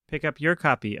Pick up your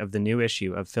copy of the new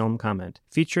issue of Film Comment,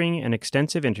 featuring an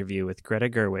extensive interview with Greta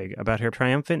Gerwig about her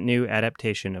triumphant new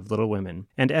adaptation of Little Women,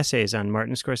 and essays on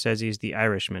Martin Scorsese's The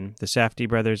Irishman, the Safdie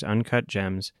brothers' Uncut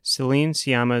Gems, Celine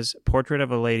Sciamma's Portrait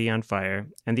of a Lady on Fire,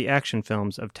 and the action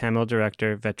films of Tamil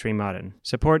director Vetri Madan.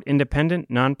 Support independent,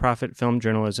 non-profit film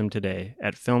journalism today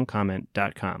at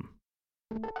filmcomment.com.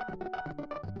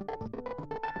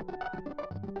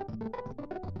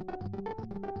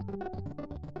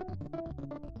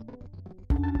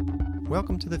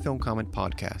 Welcome to the Film Comment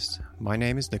podcast. My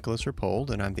name is Nicolas Rapold,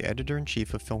 and I'm the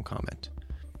editor-in-chief of Film Comment.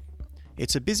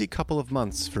 It's a busy couple of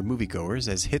months for moviegoers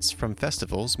as hits from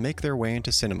festivals make their way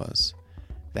into cinemas.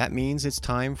 That means it's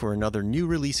time for another new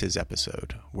releases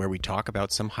episode, where we talk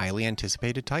about some highly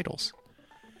anticipated titles.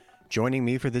 Joining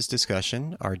me for this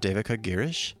discussion are Devika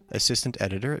Girish, assistant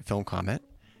editor at Film Comment,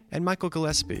 and Michael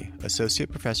Gillespie, associate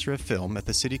professor of film at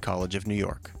the City College of New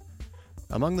York.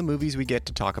 Among the movies we get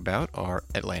to talk about are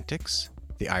Atlantics,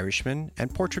 The Irishman,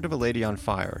 and Portrait of a Lady on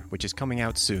Fire, which is coming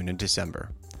out soon in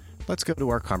December. Let's go to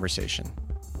our conversation.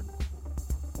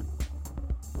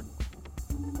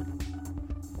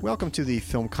 Welcome to the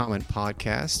Film Comment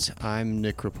podcast. I'm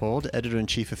Nick Rapold,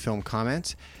 editor-in-chief of Film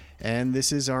Comment, and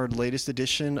this is our latest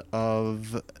edition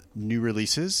of new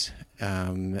releases,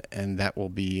 and that will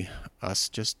be us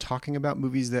just talking about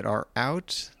movies that are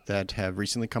out, that have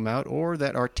recently come out, or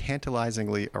that are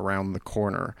tantalizingly around the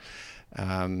corner.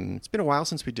 It's been a while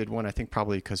since we did one, I think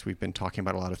probably because we've been talking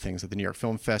about a lot of things at the New York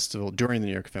Film Festival, during the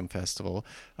New York Film Festival,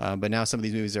 but now some of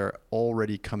these movies are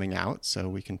already coming out, so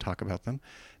we can talk about them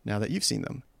now that you've seen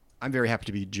them. I'm very happy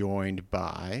to be joined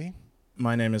by...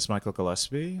 My name is Michael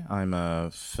Gillespie. I'm a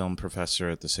film professor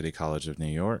at the City College of New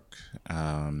York.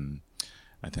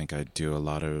 I think I do a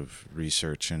lot of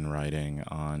research and writing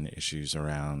on issues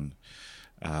around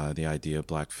the idea of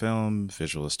black film,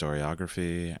 visual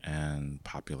historiography, and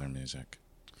popular music.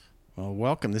 Well,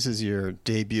 welcome. This is your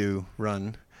debut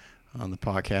run on the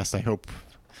podcast. I hope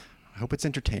it's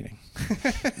entertaining.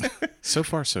 So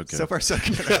far, so good. So far, so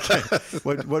good. Okay.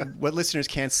 What listeners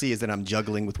can't see is that I'm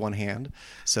juggling with one hand,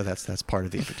 so that's part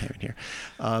of the entertainment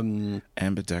here.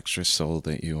 Ambidextrous soul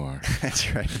that you are.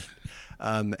 That's right.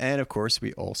 And of course,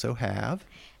 we also have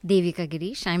Devika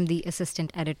Girish. I'm the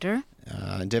assistant editor.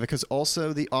 Devika's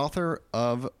also the author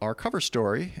of our cover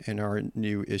story in our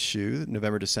new issue,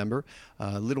 November, December,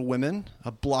 Little Women,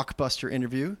 a blockbuster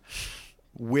interview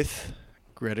with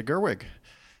Greta Gerwig.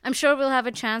 I'm sure we'll have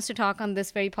a chance to talk on this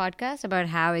very podcast about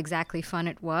how exactly fun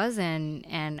it was and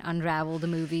unravel the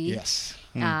movie. Yes.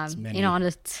 In all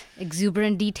its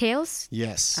exuberant details.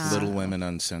 Yes. Little Women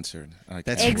Uncensored.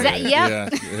 That's exactly.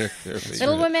 Right. Yep.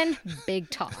 Little Women,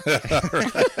 Big Talk.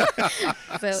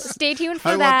 So stay tuned for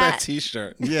I that. want that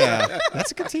T-shirt. Yeah, that's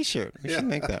a good T-shirt. We should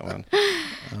make that one.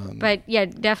 But yeah,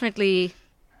 definitely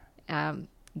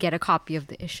get a copy of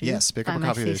the issue. Yes, pick up a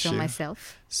copy of the issue. I might say so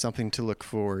myself. Something to look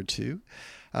forward to.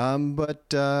 But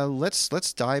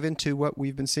let's dive into what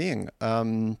we've been seeing.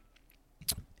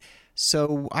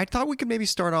 So I thought we could maybe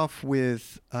start off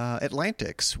with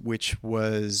Atlantics, which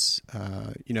was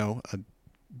a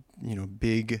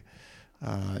big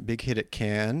hit at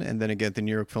Cannes, and then again at the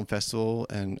New York Film Festival,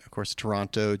 and of course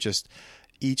Toronto. Just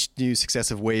each new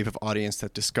successive wave of audience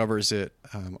that discovers it,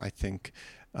 I think.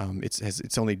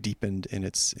 It's only deepened in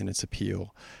its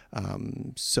appeal.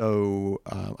 So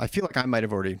I feel like I might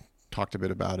have already talked a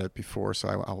bit about it before,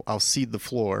 so I'll cede the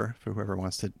floor for whoever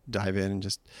wants to dive in and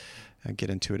just get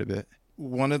into it a bit.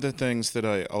 One of the things that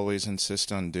I always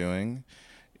insist on doing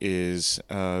is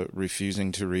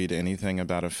refusing to read anything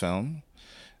about a film.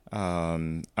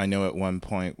 I know at one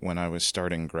point when I was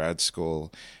starting grad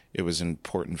school, it was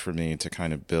important for me to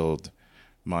kind of build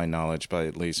my knowledge by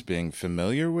at least being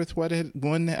familiar with what had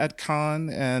won at Cannes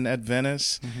and at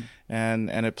Venice,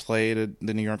 and it played at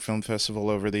the New York Film Festival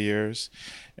over the years.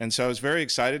 And so I was very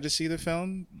excited to see the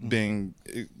film, being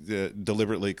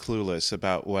deliberately clueless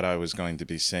about what I was going to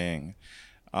be seeing.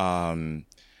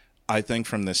 I think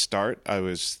from the start, I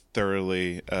was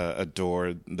thoroughly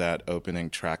adored that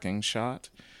opening tracking shot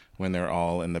when they're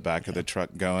all in the back of the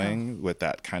truck going with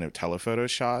that kind of telephoto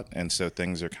shot. And so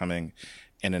things are coming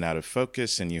in and out of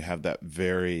focus, and you have that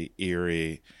very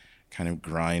eerie kind of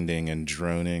grinding and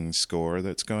droning score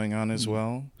that's going on as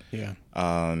well. Yeah.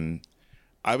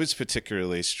 I was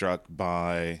particularly struck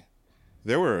by,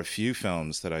 there were a few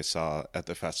films that I saw at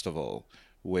the festival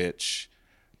which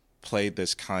played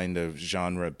this kind of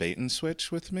genre bait and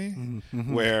switch with me,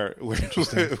 where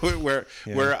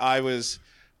I was,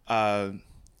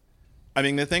 I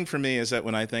mean, the thing for me is that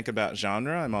when I think about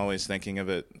genre, I'm always thinking of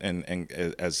it and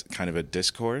as kind of a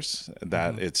discourse,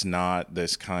 that it's not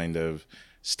this kind of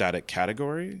static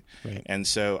category. Right. And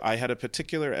so I had a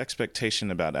particular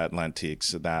expectation about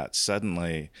Atlantiques that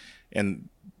suddenly, and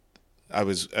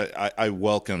I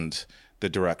welcomed the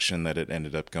direction that it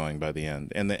ended up going by the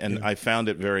end. And I found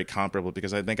it very comparable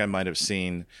because I think I might have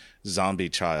seen Zombie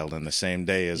Child in the same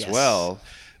day as well.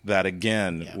 That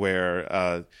again,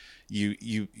 where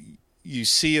you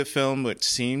see a film which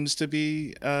seems to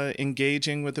be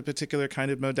engaging with a particular kind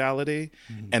of modality,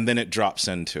 and then it drops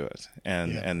into it,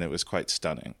 and it was quite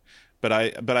stunning. But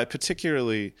I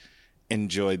particularly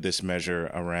enjoyed this measure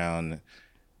around.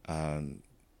 I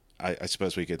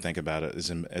suppose we could think about it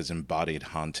as embodied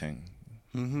haunting.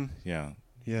 Mm-hmm. Yeah.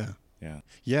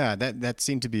 That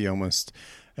seemed to be almost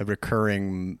a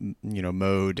recurring,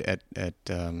 mode at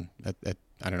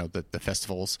I don't know, the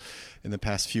festivals in the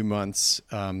past few months,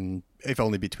 if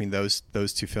only between those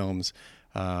two films.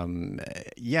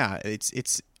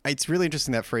 It's really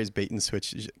interesting, that phrase bait and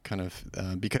switch, kind of,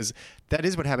 because that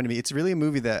is what happened to me. It's really a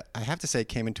movie that I have to say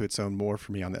came into its own more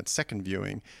for me on that second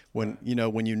viewing, when you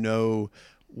know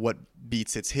what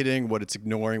beats it's hitting, what it's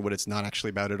ignoring, what it's not actually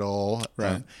about at all.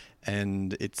 Right.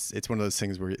 And it's one of those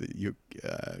things where you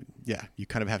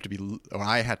kind of have to be, or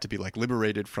I had to be like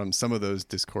liberated from some of those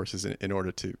discourses in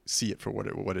order to see it for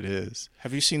what it is.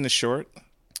 Have you seen the short?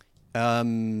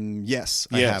 Yes,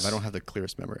 I have. I don't have the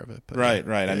clearest memory of it. But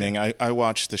right. I mean, I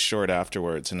watched the short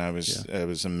afterwards, and I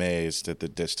was amazed at the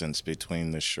distance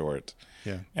between the short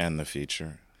and the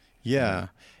feature. Yeah.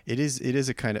 It is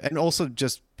a kind of, and also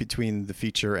just between the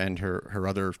feature and her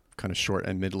other kind of short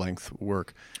and mid-length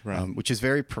work, which is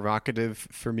very provocative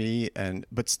for me,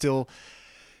 but still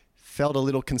felt a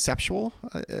little conceptual,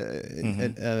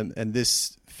 and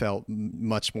this felt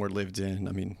much more lived in.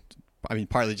 I mean,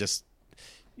 partly just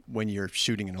when you're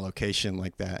shooting in a location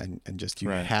like that, and just you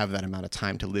have that amount of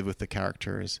time to live with the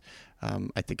characters,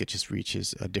 I think it just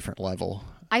reaches a different level.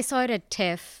 I saw it at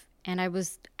TIFF, and I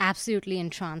was absolutely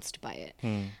entranced by it.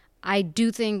 I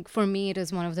do think, for me, it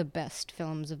is one of the best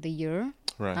films of the year.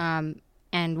 Right.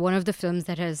 And one of the films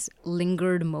that has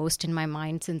lingered most in my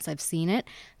mind since I've seen it.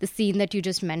 The scene that you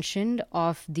just mentioned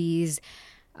of these,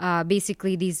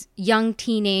 basically these young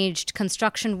teenaged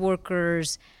construction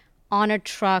workers on a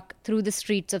truck through the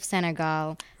streets of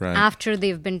Senegal after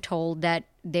they've been told that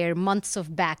their months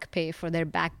of back pay for their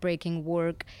back-breaking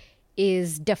work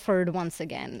is deferred once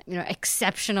again.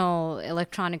 Exceptional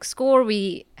electronic score.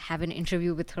 We have an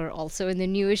interview with her also in the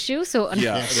new issue. So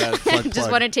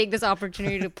just want to take this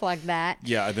opportunity to plug that.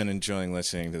 Yeah, I've been enjoying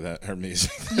listening to her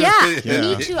music.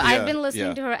 Me too. I've been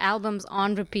listening to her albums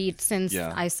on repeat since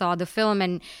I saw the film,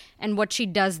 and what she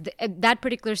does, that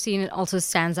particular scene also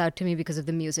stands out to me because of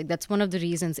the music. That's one of the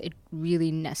reasons it really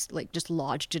just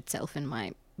lodged itself in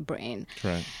my brain.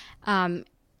 Right.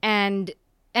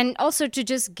 And also to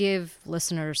just give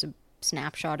listeners a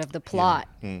snapshot of the plot.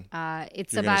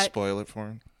 It's You're about... gonna spoil it for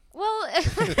them? Well,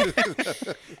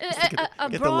 a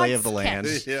get broad the lay of the land.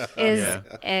 Is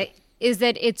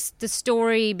that it's the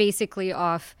story basically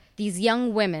of these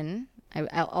young women.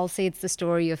 I'll say it's the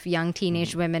story of young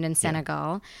teenage women in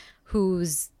Senegal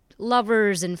whose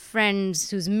lovers and friends,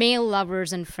 whose male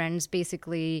lovers and friends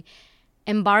basically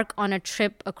embark on a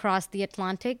trip across the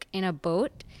Atlantic in a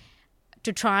boat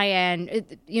to try and,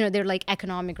 they're like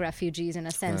economic refugees in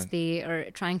a sense. They are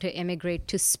trying to immigrate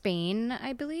to Spain,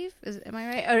 I believe. Am I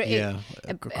right?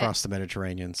 Across the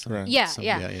Mediterranean.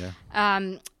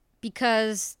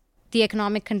 Because the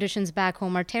economic conditions back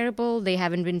home are terrible. They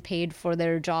haven't been paid for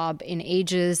their job in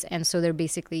ages, and so they're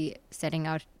basically setting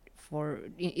out for,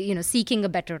 seeking a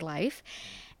better life.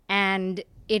 And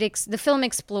the film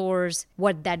explores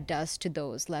what that does to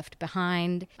those left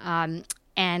behind.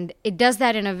 And it does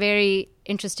that in a very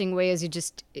interesting way, as you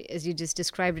just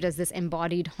described it, as this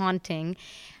embodied haunting.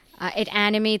 It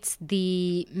animates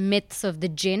the myths of the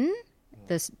jinn,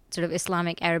 this sort of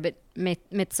Islamic Arabic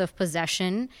myths of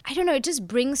possession. I don't know, it just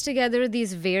brings together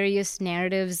these various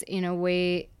narratives in a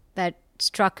way that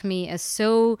struck me as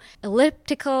so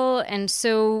elliptical and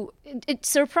so it's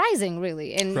surprising,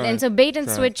 really. And so bait and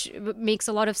switch makes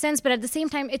a lot of sense, but at the same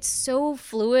time, it's so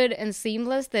fluid and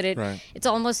seamless that it's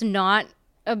almost not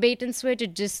a bait and switch.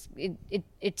 It just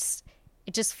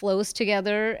flows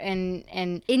together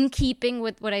and in keeping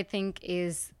with what I think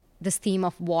is this theme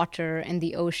of water and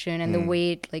the ocean and the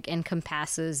way it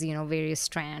encompasses various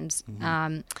strands.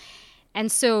 And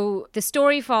so the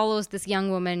story follows this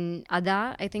young woman,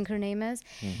 Ada, I think her name is.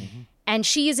 And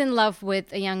she is in love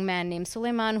with a young man named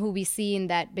Suleiman, who we see in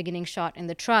that beginning shot in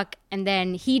the truck. And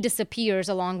then he disappears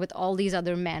along with all these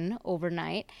other men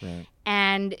overnight.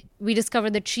 And we discover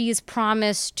that she is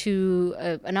promised to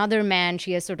another man.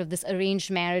 She has sort of this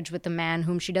arranged marriage with a man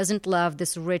whom she doesn't love,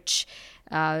 this rich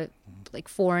like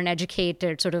foreign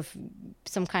educated, sort of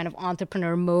some kind of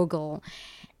entrepreneur mogul.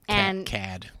 And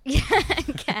Cad. Yeah,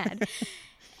 Cad.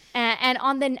 And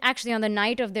on the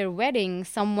night of their wedding,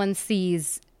 someone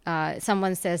says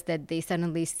that they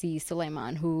suddenly see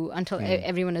Suleiman, who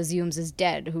everyone assumes is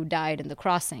dead, who died in the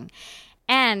crossing.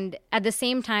 And at the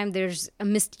same time, there's a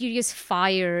mysterious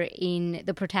fire in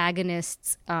the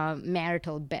protagonist's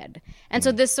marital bed. And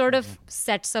so this sort of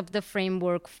sets up the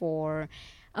framework for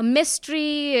a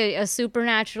mystery, a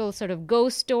supernatural sort of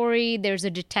ghost story. There's a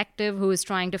detective who is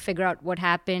trying to figure out what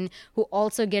happened, who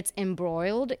also gets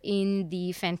embroiled in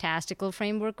the fantastical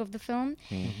framework of the film.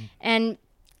 And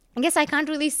I guess I can't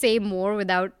really say more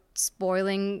without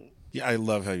spoiling. Yeah, I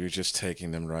love how you're just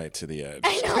taking them right to the edge.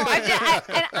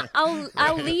 I know.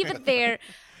 I'll leave it there.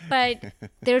 But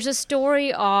there's a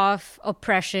story of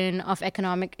oppression, of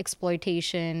economic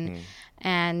exploitation,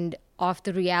 and of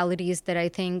the realities that I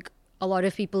think a lot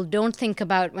of people don't think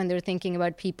about when they're thinking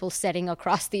about people setting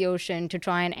across the ocean to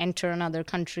try and enter another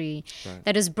country. Right.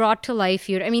 That is brought to life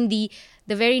here. I mean, the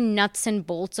very nuts and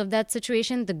bolts of that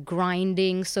situation, the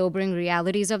grinding, sobering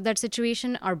realities of that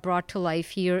situation are brought to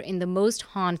life here in the most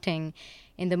haunting,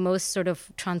 in the most sort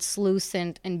of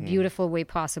translucent and beautiful way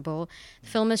possible. The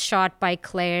film is shot by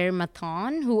Claire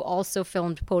Mathon, who also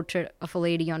filmed Portrait of a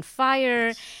Lady on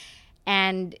Fire.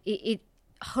 And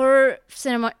her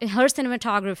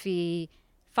cinematography,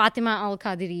 Fatima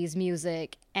Al-Qadiri's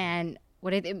music, and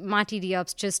Mati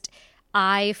Diop's just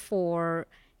eye for,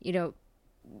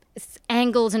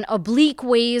 angles and oblique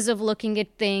ways of looking at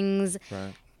things.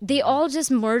 Right. They all just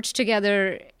merged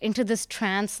together into this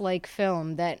trance-like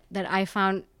film that I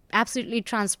found absolutely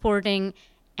transporting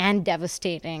and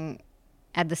devastating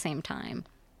at the same time.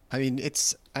 I mean,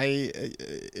 it's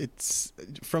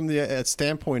from the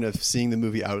standpoint of seeing the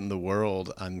movie out in the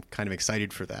world. I'm kind of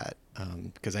excited for that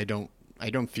because I don't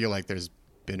feel like there's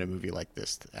been a movie like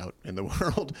this out in the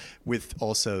world with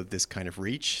also this kind of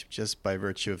reach, just by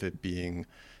virtue of it being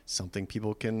something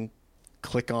people can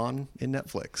click on in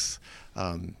Netflix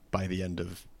by the end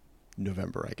of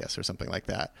November, I guess, or something like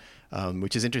that,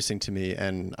 which is interesting to me.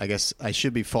 And I guess I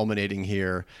should be fulminating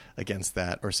here against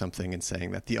that or something and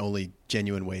saying that the only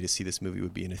genuine way to see this movie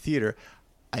would be in a theater.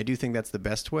 I do think that's the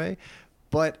best way,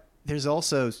 but there's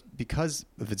also, because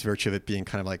of its virtue of it being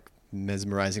kind of like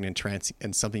mesmerizing and trancing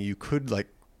and something you could like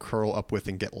curl up with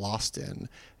and get lost in,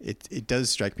 it does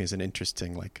strike me as an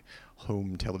interesting like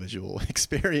home televisual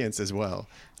experience as well.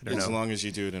 As long as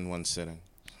you do it in one sitting.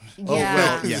 Yeah. Oh,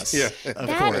 well, yes, of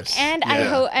course. And yeah. I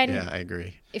hope, and yeah, I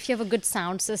agree. If you have a good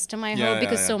sound system, I hope,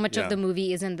 because so much of the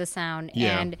movie is in the sound.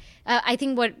 Yeah. And I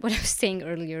think what I was saying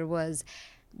earlier was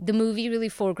the movie really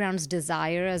foregrounds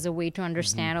desire as a way to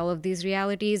understand all of these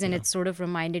realities. And it sort of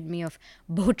reminded me of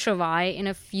Beau Travail in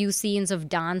a few scenes of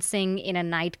dancing in a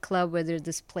nightclub where there's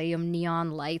this play of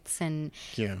neon lights and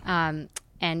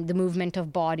the movement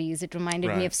of bodies. It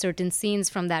reminded me of certain scenes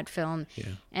from that film. Yeah.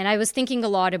 And I was thinking a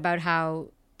lot about how,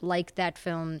 like that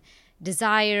film,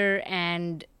 desire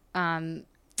and,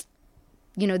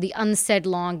 the unsaid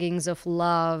longings of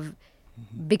love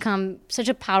become such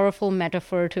a powerful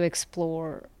metaphor to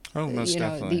explore,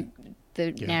 definitely.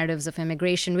 the narratives of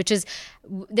immigration, which is,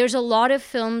 there's a lot of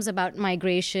films about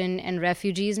migration and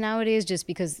refugees nowadays, just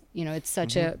because, it's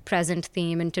such a present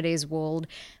theme in today's world.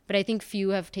 But I think few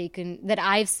have taken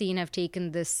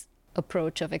this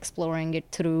approach of exploring it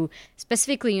through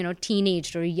specifically,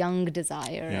 teenage or young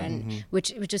desire, and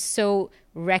which is so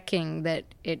wrecking that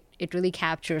it really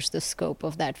captures the scope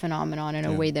of that phenomenon in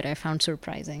a way that I found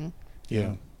surprising.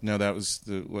 Yeah. No, that was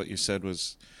what you said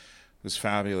was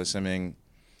fabulous. I mean,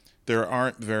 there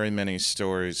aren't very many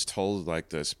stories told like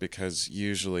this, because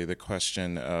usually the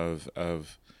question of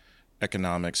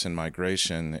economics and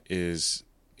migration is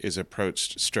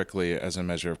approached strictly as a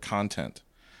measure of content.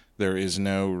 There is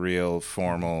no real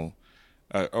formal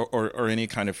or any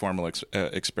kind of formal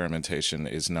experimentation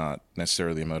is not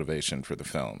necessarily a motivation for the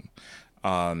film.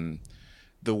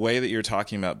 The way that you're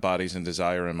talking about bodies and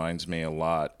desire reminds me a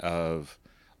lot of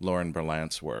Lauren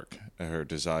Berlant's work. Her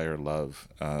Desire Love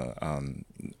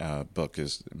book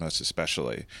is most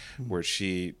especially, where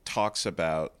she talks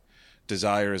about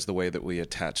desire as the way that we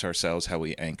attach ourselves, how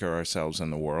we anchor ourselves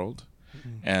in the world.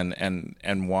 And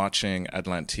watching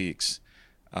Atlantiques,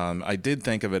 I did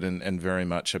think of it in very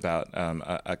much about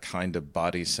a kind of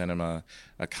body cinema,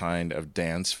 a kind of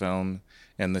dance film,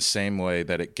 in the same way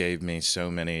that it gave me so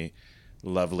many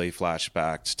lovely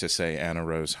flashbacks to, say, Anna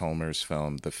Rose Holmer's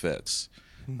film The Fits,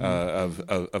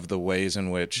 of the ways in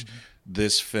which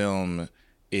this film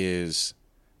is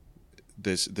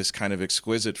this kind of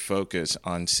exquisite focus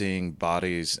on seeing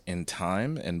bodies in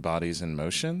time and bodies in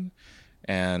motion,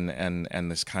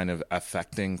 and this kind of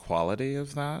affecting quality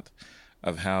of that,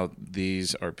 of how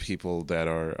these are people that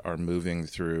are moving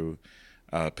through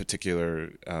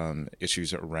particular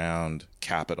issues around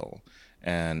capital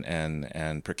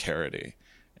and precarity,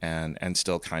 and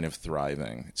still kind of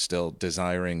thriving, still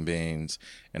desiring beings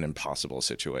in impossible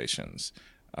situations,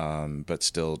 but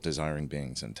still desiring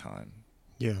beings in time.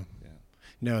 Yeah.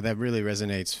 No, that really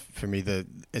resonates for me.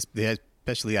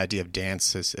 Especially the idea of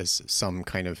dance as some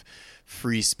kind of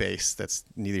free space that's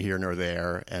neither here nor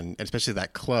there, and especially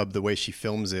that club, the way she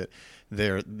films it.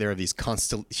 There are these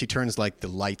she turns like the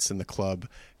lights in the club,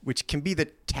 which can be the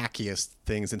tackiest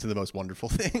things, into the most wonderful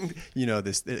thing.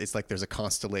 It's like there's a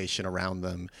constellation around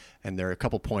them, and there are a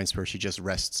couple points where she just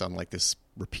rests on like this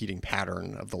repeating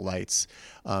pattern of the lights,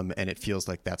 and it feels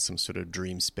like that's some sort of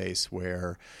dream space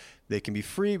where they can be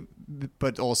free,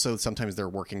 but also sometimes they're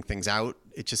working things out.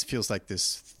 It just feels like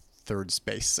this third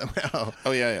space somehow.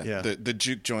 Oh yeah. The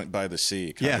juke joint by the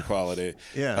sea kind of quality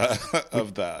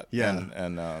of that. Yeah.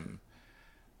 And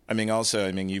I mean, also,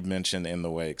 you've mentioned In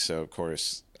the Wake, so of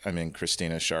course,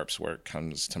 Christina Sharp's work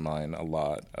comes to mind a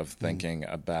lot, of thinking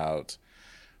about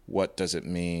what does it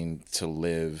mean to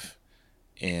live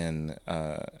in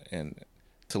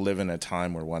a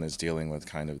time where one is dealing with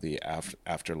kind of the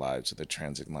afterlives of the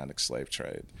transatlantic slave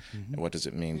trade. And what does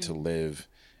it mean to live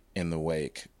in the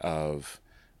wake of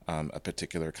a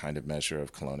particular kind of measure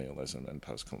of colonialism and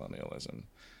post-colonialism.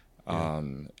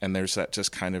 And there's that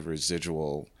just kind of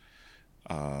residual,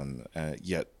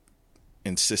 yet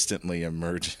insistently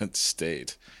emergent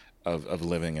state of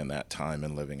living in that time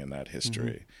and living in that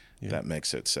history that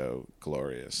makes it so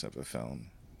glorious of a film.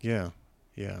 Yeah.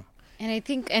 And I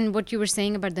think, and what you were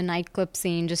saying about the nightclub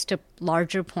scene, just a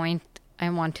larger point I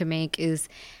want to make is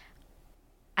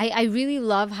I really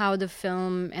love how the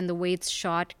film and the way it's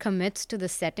shot commits to the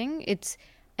setting.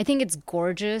 I think it's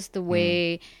gorgeous the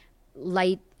way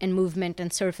light and movement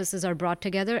and surfaces are brought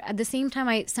together. At the same time,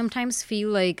 I sometimes feel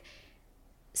like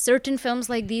certain films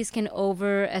like these can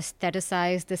over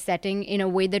aestheticize the setting in a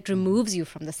way that removes you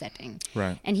from the setting.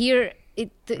 Right. And here,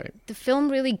 the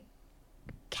film really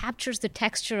captures the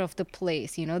texture of the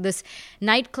place. This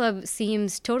nightclub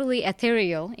seems totally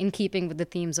ethereal in keeping with the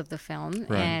themes of the film,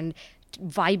 and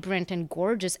vibrant and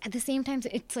gorgeous. At the same time,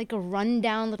 it's like a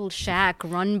rundown little shack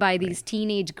run by these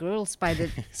teenage girls by the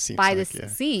sea,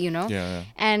 Yeah.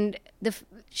 And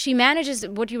she manages,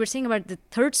 what you were saying about the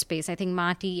third space, I think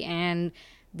Mati and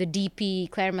the DP,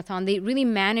 Claire Mathon, they really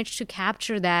managed to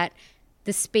capture that,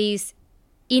 the space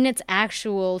in its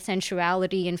actual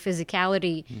sensuality and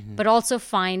physicality, but also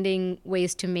finding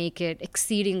ways to make it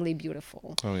exceedingly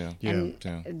beautiful. Oh yeah. And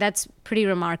that's pretty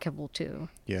remarkable too.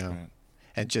 Yeah. Right.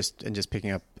 And just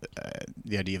picking up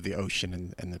the idea of the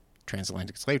ocean and the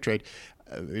transatlantic slave trade,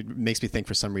 it makes me think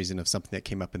for some reason of something that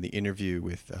came up in the interview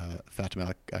with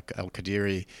Fatima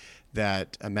Al-Qadiri,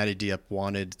 that Madi Diop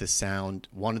wanted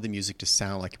the music to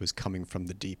sound like it was coming from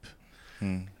the deep.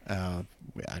 I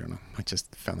don't know. I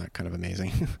just found that kind of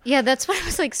amazing. Yeah, that's what I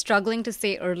was like struggling to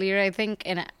say earlier, I think.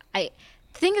 And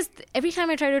the thing is, every time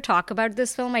I try to talk about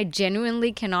this film, I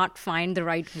genuinely cannot find the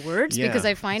right words because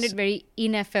I find it very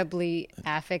ineffably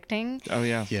affecting. Oh,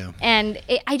 yeah. Yeah. And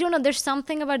I don't know, there's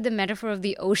something about the metaphor of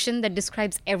the ocean that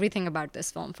describes everything about this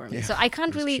film for me. Yeah, so I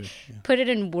can't really put it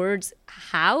in words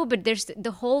how, but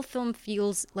the whole film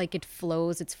feels like it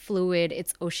flows, it's fluid,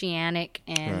 it's oceanic,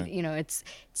 and, it's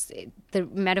the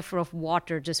metaphor of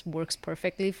water just works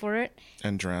perfectly for it.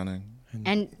 And drowning.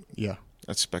 And yeah.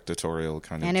 A spectatorial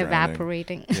kind of and drowning.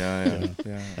 Evaporating. Yeah.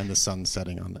 And the sun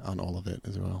setting on all of it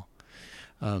as well.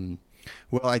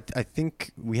 Well, I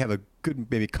think we have a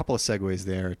good maybe couple of segues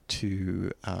there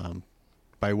to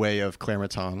by way of Claire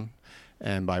Mathon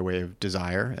and by way of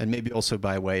Desire, and maybe also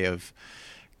by way of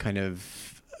kind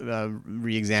of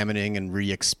re-examining and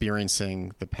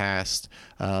re-experiencing the past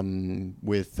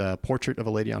with Portrait of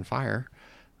a Lady on Fire,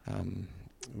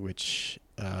 which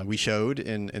we showed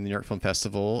in the New York Film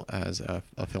Festival as a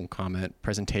film comment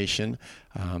presentation,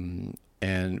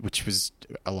 and which was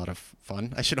a lot of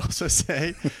fun, I should also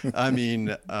say.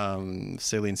 Celine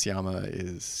Sciamma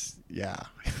is,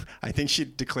 I think she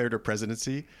declared her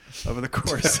presidency over the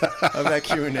course of that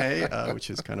Q&A,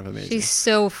 which is kind of amazing. She's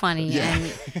so funny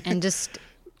and just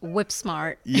whip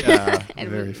smart. Yeah,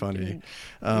 very funny.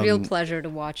 Real pleasure to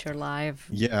watch her live.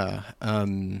 Yeah.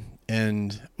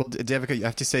 And well, Devika, I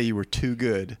have to say you were too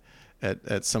good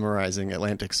at summarizing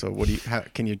Atlantic. So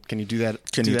can you do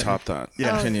that? Can you top that?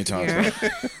 Yeah. Can you top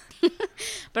that?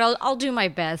 But I'll do my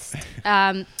best.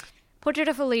 Portrait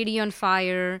of a Lady on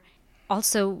Fire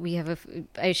Also, we have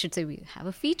I should say we have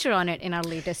a feature on it in our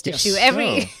latest Yes. issue.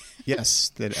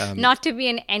 Yes. That, Not to be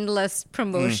an endless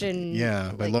promotion.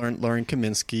 by Lauren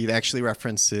Kaminsky. It actually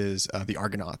references the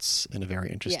Argonauts in a very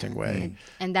interesting way.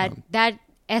 And that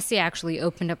essay actually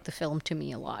opened up the film to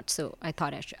me a lot, so I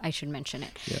thought I should mention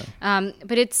it. Yeah.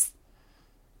 But it's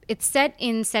set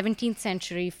in 17th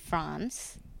century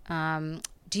France.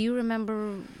 Do you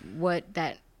remember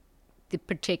the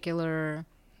particular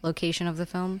location of the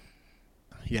film?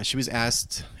 Yeah, she was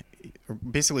asked,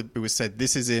 basically it was said,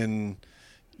 this is in,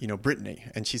 Brittany.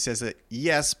 And she says that,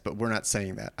 yes, but we're not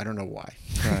saying that. I don't know why.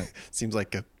 Right. Seems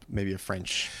like maybe a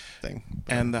French thing.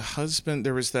 And the husband,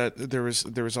 there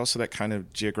was also that kind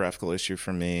of geographical issue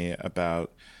for me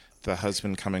about the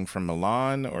husband coming from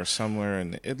Milan or somewhere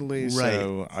in Italy. Right.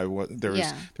 So there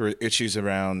were issues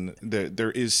around,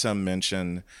 there is some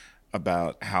mention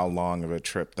about how long of a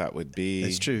trip that would be.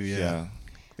 It's true, yeah.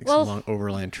 It's Well, a long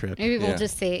overland trip. Maybe we'll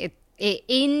just say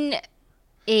in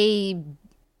a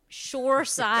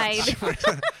shoreside,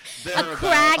 a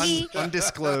craggy,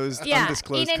 undisclosed in an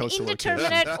coastal location.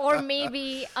 indeterminate or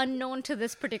maybe unknown to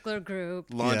this particular group.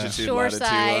 Longitude, Shoreside.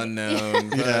 latitude unknown.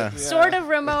 But, Yeah. Sort of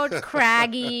remote,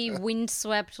 craggy,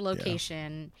 windswept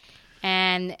location.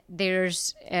 And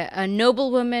there's a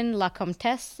noblewoman, La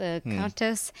Comtesse, a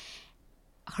countess.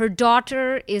 Her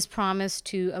daughter is promised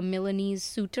to a Milanese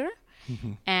suitor.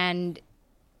 And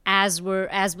as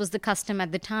was the custom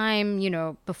at the time,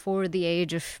 before the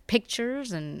age of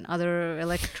pictures and other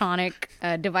electronic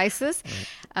devices,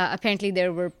 apparently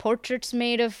there were portraits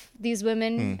made of these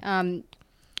women,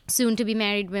 soon to be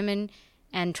married women,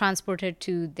 and transported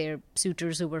to their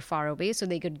suitors who were far away so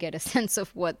they could get a sense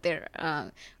of what their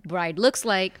bride looks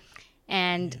like.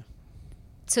 And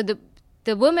so the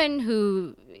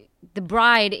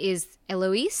bride is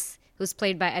Eloise, who's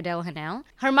played by Adele Haenel.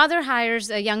 Her mother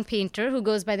hires a young painter who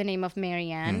goes by the name of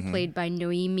Marianne, played by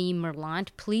Noémie Merlant.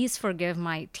 Please forgive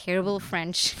my terrible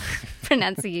French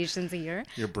pronunciations here.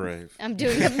 You're brave. I'm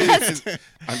doing the best.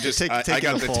 I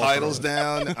got the titles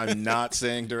down. I'm not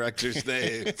saying directors'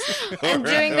 names. I'm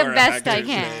doing the best I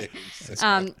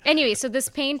can. Anyway, so this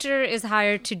painter is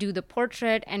hired to do the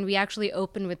portrait, and we actually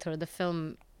open with her. The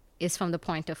film is from the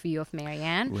point of view of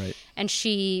Marianne. Right. And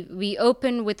we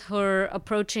open with her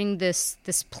approaching this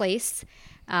place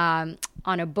on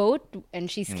a boat, and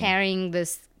she's carrying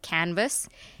this canvas.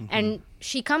 And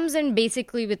she comes in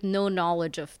basically with no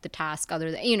knowledge of the task other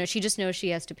than, she just knows she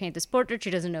has to paint this portrait. She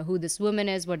doesn't know who this woman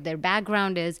is, what their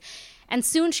background is. And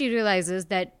soon she realizes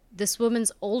that this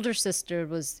woman's older sister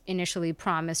was initially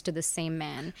promised to the same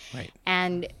man. Right.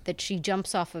 And that she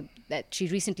that she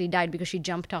recently died because she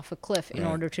jumped off a cliff in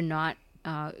order to not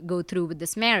go through with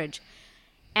this marriage.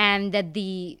 And that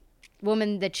the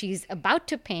woman that she's about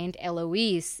to paint,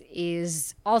 Eloise,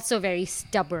 is also very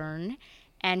stubborn.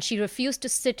 And she refused to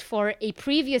sit for a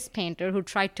previous painter who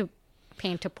tried to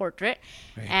paint a portrait.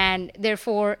 Right. And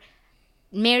therefore,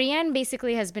 Marianne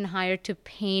basically has been hired to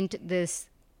paint this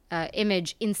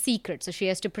image in secret. So she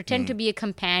has to pretend to be a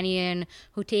companion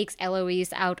who takes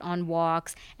Eloise out on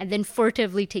walks and then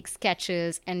furtively takes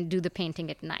sketches and do the painting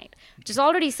at night, which is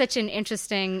already such an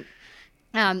interesting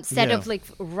set of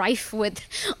rife with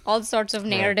all sorts of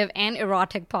narrative and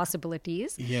erotic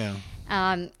possibilities. Yeah.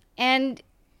 And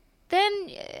then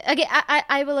again,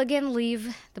 I will again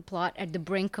leave the plot at the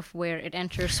brink of where it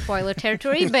enters spoiler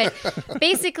territory. But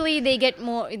basically, they get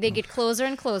closer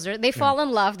and closer. They fall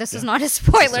in love. This is not a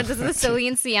spoiler. This is a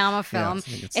Celine Sciamma film.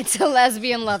 It's a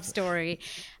lesbian love story.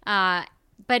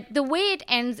 But the way it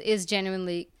ends is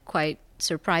genuinely quite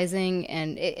surprising,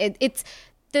 and it's.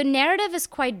 The narrative is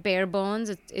quite bare bones.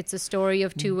 It's a story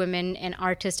of two women, an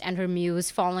artist and her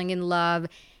muse, falling in love,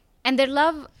 and their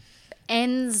love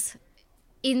ends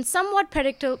in somewhat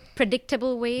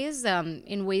predictable ways,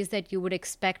 in ways that you would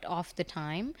expect off the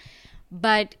time.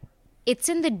 But it's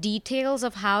in the details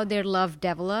of how their love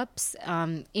develops,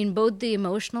 in both the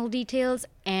emotional details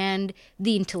and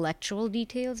the intellectual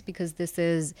details, because this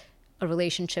is a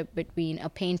relationship between a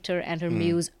painter and her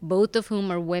muse, both of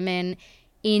whom are women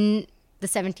in the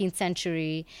 17th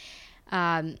century.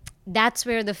 That's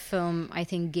where the film, I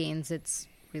think, gains its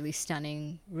really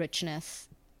stunning richness.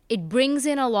 It brings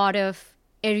in a lot of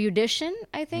erudition,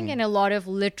 I think, and a lot of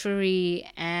literary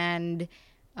and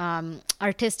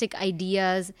artistic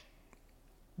ideas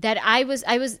that I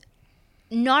was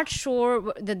not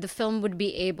sure that the film would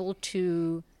be able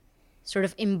to sort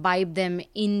of imbibe them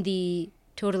in the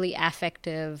totally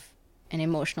affective and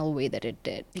emotional way that it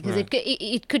did, because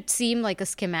it could seem like a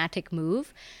schematic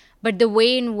move, but the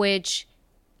way in which,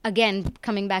 again,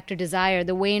 coming back to Desire,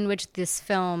 the way in which this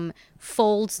film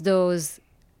folds those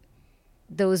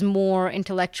those more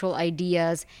intellectual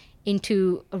ideas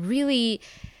into a really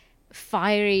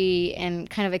fiery and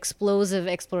kind of explosive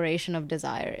exploration of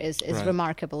desire is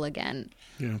remarkable again.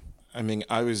 Yeah. I mean,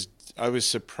 I was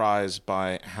surprised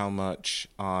by how much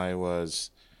I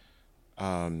was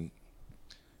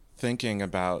thinking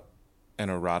about an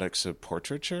erotics of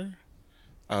portraiture,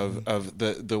 of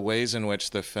the ways in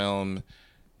which the film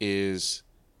is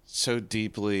so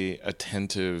deeply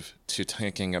attentive to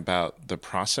thinking about the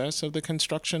process of the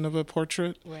construction of a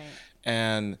portrait, Right.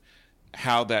 and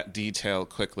how that detail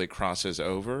quickly crosses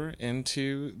over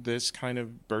into this kind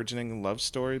of burgeoning love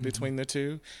story between the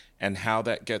two, and how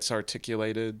that gets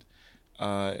articulated,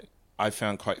 I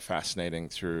found quite fascinating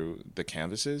through the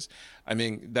canvases. I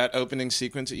mean, that opening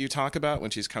sequence that you talk about when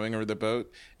she's coming over the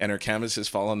boat and her canvases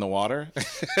fall in the water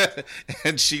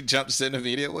and she jumps in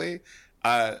immediately,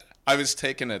 I was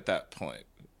taken at that point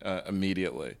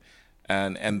immediately.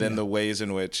 And then the ways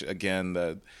in which,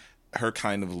 again, her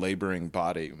kind of laboring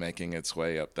body making its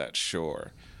way up that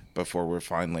shore before we're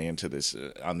finally into this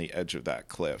on the edge of that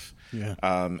cliff. Yeah.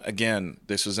 Again,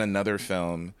 this was another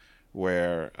film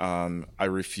where I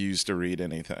refused to read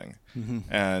anything,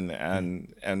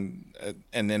 and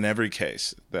in every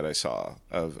case that I saw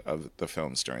of the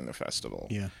films during the festival,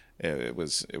 it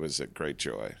was a great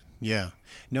joy. Yeah.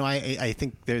 No, I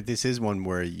think this is one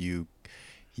where you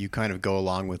kind of go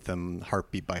along with them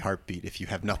heartbeat by heartbeat if you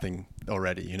have nothing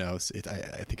already. You know,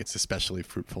 I think it's especially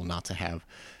fruitful not to have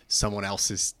someone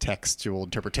else's textual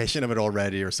interpretation of it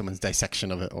already, or someone's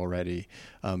dissection of it already,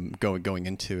 going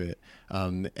into it.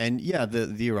 And yeah,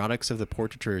 the erotics of the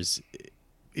portraitures,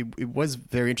 it was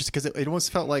very interesting because it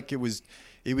almost felt like it was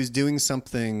doing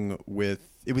something with,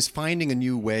 it was finding a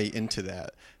new way into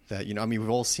that, you know, I mean, we've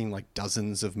all seen like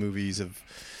dozens of movies of,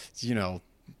 you know,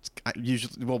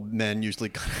 men usually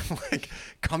kind of like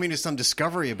coming to some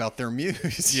discovery about their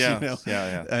muse, you know?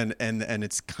 And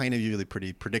it's kind of usually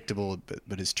pretty predictable,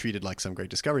 but is treated like some great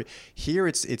discovery. Here,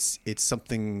 it's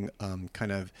something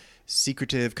kind of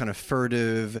secretive, kind of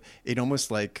furtive. It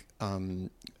almost like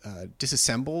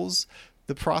disassembles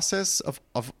the process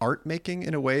of art making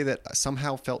in a way that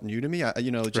somehow felt new to me.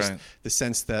 The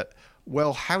sense that,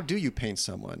 well, how do you paint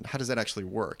someone? How does that actually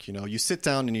work? You know, you sit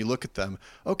down and you look at them.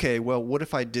 Okay, well, what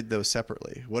if I did those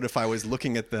separately? What if I was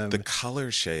looking at them? The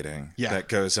color shading that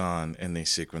goes on in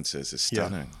these sequences is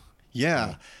stunning.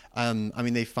 Yeah. I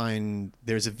mean, they find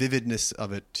there's a vividness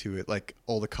of it to it. Like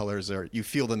all the colors you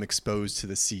feel them exposed to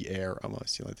the sea air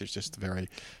almost. You know, like there's just very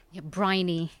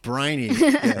briny.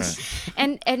 Yes.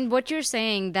 And what you're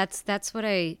saying, that's what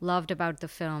I loved about the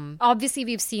film. Obviously,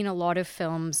 we've seen a lot of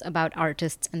films about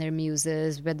artists and their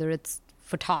muses, whether it's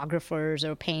photographers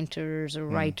or painters or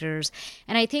writers.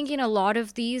 And I think in a lot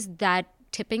of these, that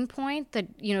tipping point that,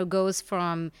 you know, goes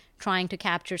from trying to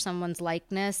capture someone's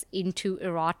likeness into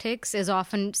erotics is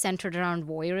often centered around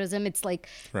voyeurism. It's like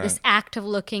this act of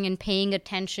looking and paying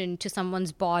attention to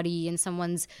someone's body and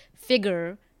someone's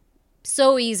figure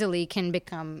so easily can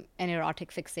become an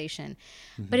erotic fixation.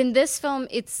 But in this film,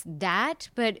 it's that,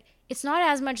 but it's not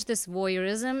as much this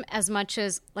voyeurism as much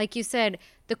as, like you said,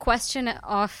 the question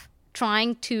of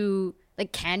trying to,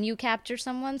 like, can you capture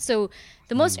someone? So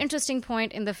the most interesting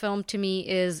point in the film to me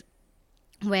is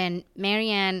when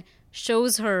Marianne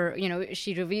shows her, you know,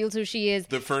 she reveals who she is.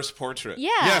 The first portrait. Yeah.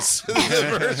 Yes. The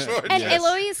first portrait. And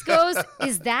Eloise goes,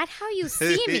 is that how you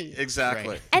see me? Exactly.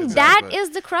 Right. And that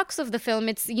is the crux of the film.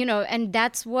 It's, you know, and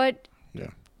that's what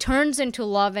turns into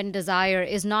love and desire,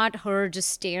 is not her just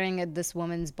staring at this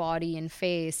woman's body and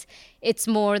face. It's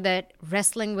more that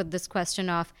wrestling with this question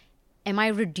of, am I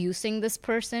reducing this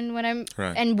person when I'm,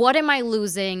 and what am I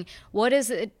losing? What is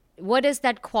it? What is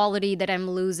that quality that I'm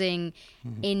losing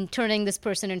in turning this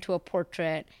person into a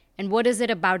portrait? And what is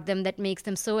it about them that makes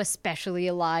them so especially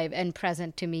alive and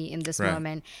present to me in this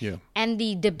moment? Yeah. And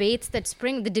the debates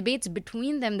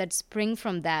between them that spring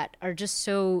from that are just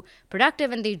so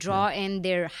productive, and they draw in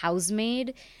their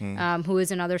housemaid, who is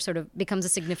another sort of, becomes a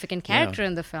significant character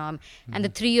in the film. And the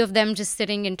three of them just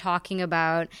sitting and talking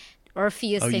about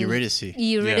Orpheus and Eurydice.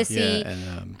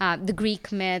 And, the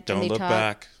Greek myth. Don't and they look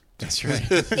back. That's right.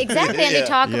 Exactly, and they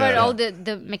talk about all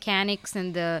the mechanics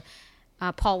and the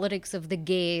politics of the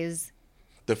gaze.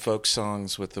 The folk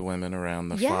songs with the women around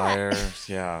the fire.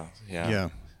 Yeah.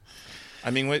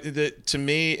 I mean, to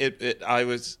me, I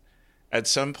was, at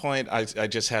some point, I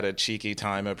just had a cheeky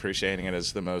time appreciating it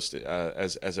as the most,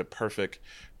 as a perfect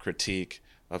critique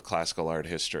of classical art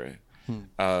history,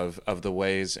 of the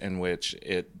ways in which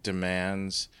it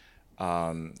demands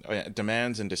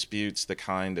and disputes the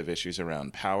kind of issues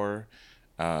around power,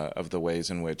 of the ways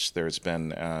in which there's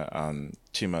been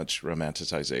too much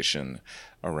romanticization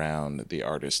around the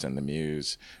artist and the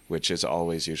muse, which is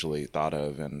always usually thought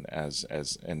of and as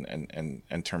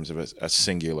in terms of a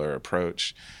singular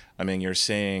approach. I mean, you're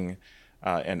seeing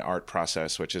an art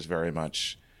process which is very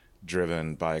much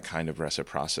driven by a kind of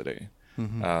reciprocity,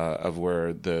 of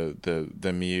where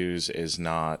the muse is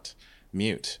not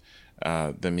mute.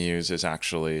 The muse is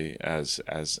actually as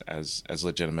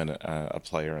legitimate a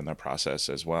player in the process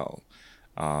as well,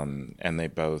 and they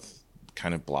both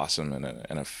kind of blossom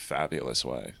in a fabulous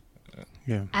way.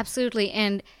 Yeah, absolutely.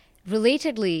 And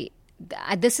relatedly,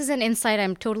 this is an insight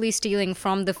I'm totally stealing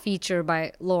from the feature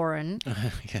by Lauren.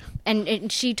 yeah.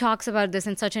 And she talks about this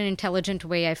in such an intelligent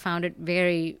way. I found it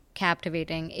very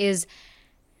captivating. Is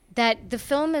that the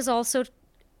film is also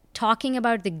talking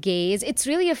about the gaze. It's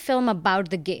really a film about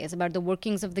the gaze, about the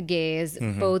workings of the gaze,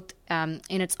 both in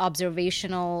its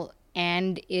observational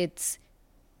and its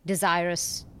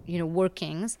desirous,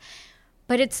 workings.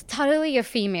 But it's thoroughly a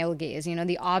female gaze.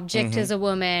 The object is a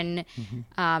woman.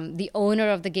 The owner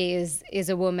of the gaze is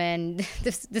a woman.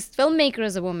 This filmmaker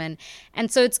is a woman. And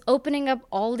so it's opening up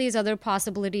all these other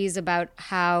possibilities about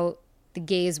how the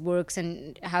gaze works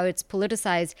and how it's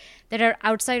politicized that are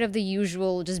outside of the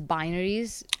usual just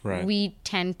binaries. Right. We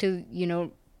tend to,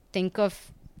 think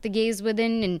of the gaze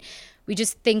within, and we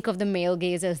just think of the male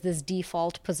gaze as this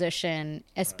default position,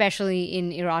 especially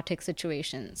in erotic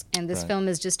situations. And this film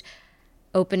is just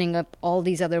opening up all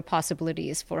these other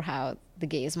possibilities for how the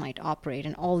gaze might operate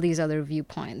and all these other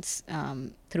viewpoints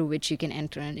through which you can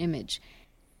enter an image.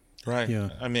 Right.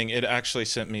 Yeah. I mean, it actually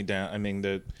sent me down. I mean,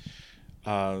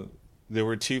 there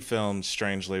were two films,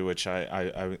 strangely, which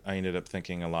I ended up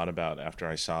thinking a lot about after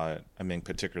I saw it. I mean,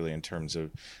 particularly in terms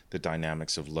of the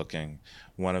dynamics of looking.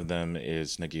 One of them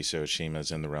is Nagisa Oshima's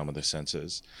In the Realm of the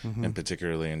Senses, and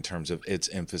particularly in terms of its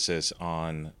emphasis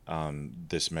on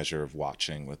this measure of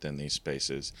watching within these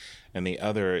spaces. And the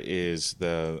other is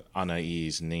the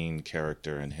Anais Nin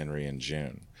character in Henry and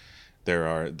June. There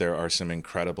are some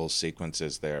incredible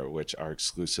sequences there which are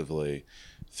exclusively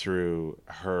through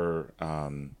her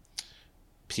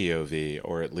POV,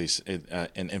 or at least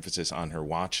an emphasis on her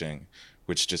watching,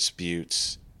 which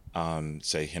disputes,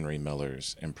 say, Henry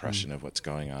Miller's impression of what's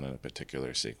going on in a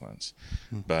particular sequence.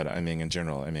 But I mean, in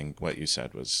general, what you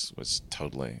said was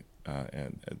totally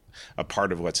a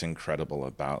part of what's incredible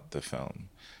about the film,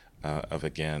 of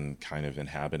again kind of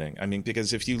inhabiting. I mean,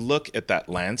 because if you look at that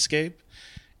landscape,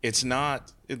 we're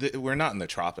not in the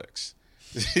tropics.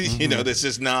 This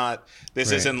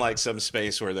isn't like some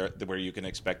space where you can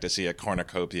expect to see a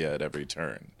cornucopia at every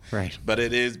turn. Right. But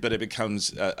it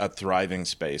becomes a thriving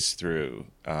space through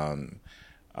the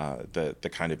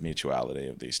kind of mutuality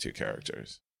of these two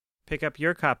characters. Pick up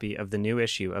your copy of the new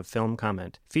issue of Film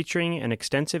Comment, featuring an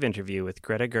extensive interview with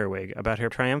Greta Gerwig about her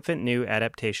triumphant new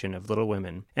adaptation of Little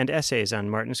Women, and essays on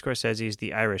Martin Scorsese's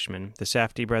The Irishman, the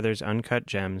Safdie brothers' Uncut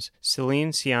Gems,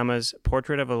 Celine Sciamma's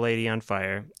Portrait of a Lady on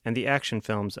Fire, and the action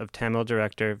films of Tamil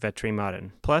director Vetri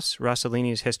Madan, plus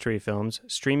Rossellini's history films,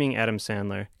 streaming Adam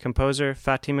Sandler, composer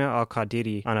Fatima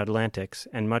Al-Qadiri on Atlantics,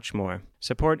 and much more.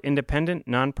 Support independent,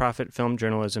 non-profit film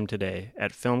journalism today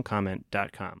at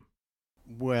filmcomment.com.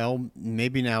 Well,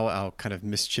 maybe now I'll kind of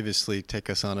mischievously take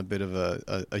us on a bit of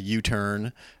a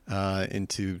U-turn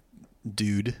into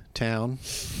Dude Town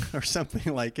or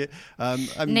something like it.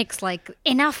 Nick's like,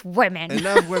 enough women.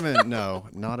 Enough women. No,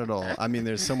 not at all. I mean,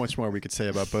 there's so much more we could say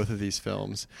about both of these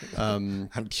films. I'm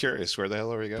curious, where the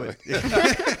hell are we going?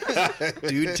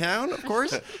 Dude Town, of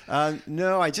course.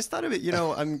 No, I just thought of it,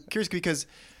 I'm curious because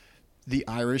The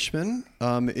Irishman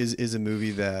is a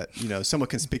movie that, somewhat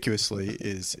conspicuously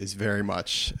is very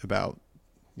much about,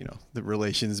 the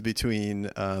relations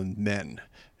between men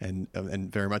and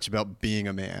very much about being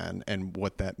a man and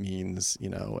what that means,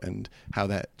 and how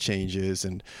that changes.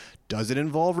 And does it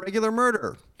involve regular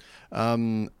murder?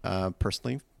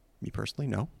 Personally,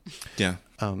 no. Yeah.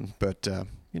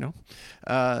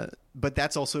 But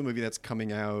that's also a movie that's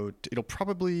coming out. I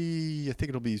think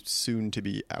it'll be soon to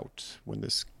be out when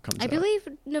this comes out. I believe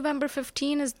November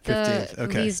 15 is the 15th,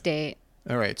 okay. release date.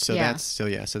 All right, so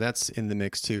that's in the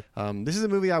mix too. This is a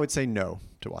movie I would say no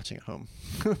to watching at home.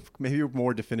 Maybe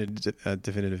more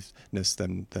definitiveness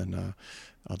than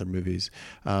other movies.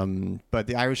 But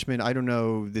The Irishman, I don't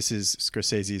know. This is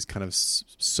Scorsese's kind of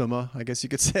summa, I guess you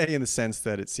could say, in the sense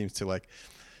that it seems to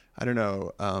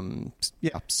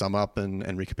sum up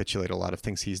and recapitulate a lot of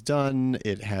things he's done.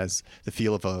 It has the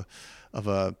feel of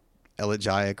a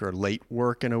elegiac or late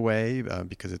work in a way,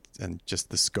 because and just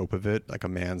the scope of it, like a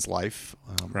man's life,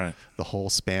 right. The whole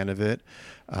span of it.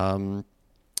 And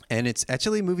it's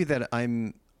actually a movie that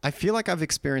I'm I feel like I've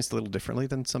experienced a little differently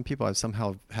than some people. I've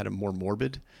somehow had a more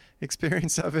morbid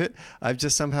experience of it. I've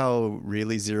just somehow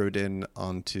really zeroed in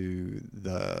onto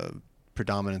the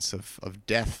predominance of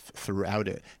death throughout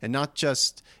it, and not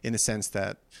just in the sense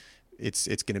that it's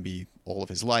going to be all of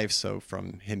his life. So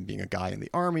from him being a guy in the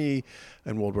army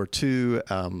in World War II,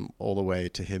 all the way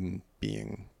to him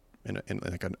being in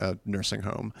like a nursing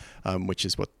home, which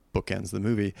is what bookends the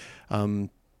movie.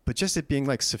 But just it being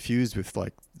like suffused with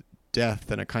like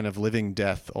death, and a kind of living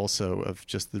death also of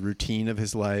just the routine of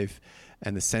his life,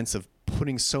 and the sense of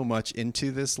putting so much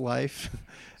into this life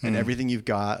and everything you've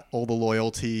got, all the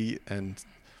loyalty and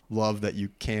love that you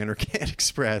can or can't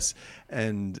express,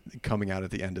 and coming out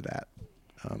at the end of that.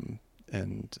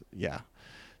 And yeah,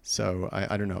 so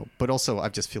I don't know, but also I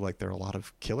just feel like there are a lot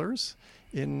of killers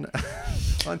in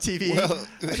on TV. Well,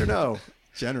 I don't know,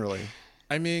 generally.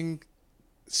 I mean,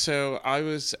 so I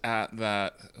was at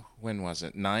that, when was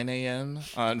it? 9 a.m.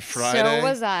 on Friday? So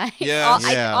was I.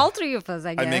 Yeah. All three of us,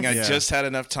 I guess. I mean, I just had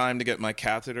enough time to get my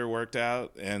catheter worked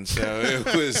out, and so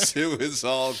it was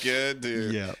all good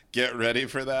to get ready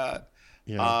for that.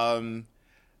 Yeah.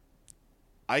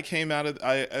 I came out of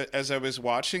as I was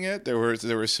watching it, there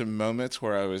were some moments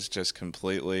where I was just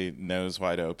completely nose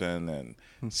wide open and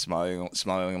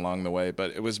smiling along the way,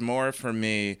 but it was more for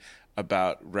me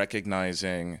about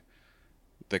recognizing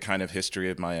the kind of history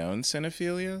of my own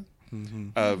cinephilia,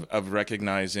 of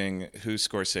recognizing who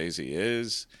Scorsese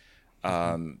is,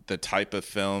 the type of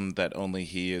film that only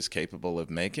he is capable of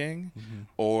making,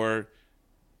 or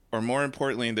more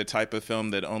importantly, the type of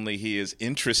film that only he is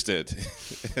interested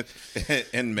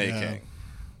in making,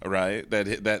 right?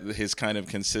 That his kind of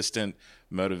consistent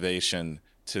motivation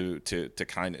to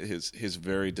kind of his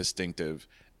very distinctive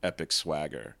epic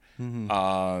swagger.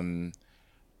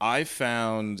 I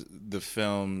found the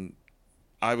film,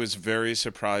 I was very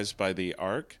surprised by the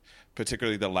arc,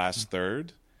 particularly the last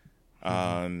third,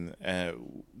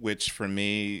 which for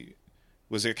me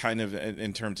was a kind of,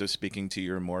 in terms of speaking to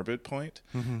your morbid point,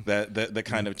 that the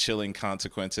kind of chilling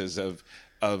consequences of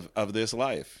this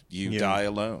life. You die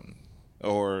alone,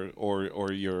 or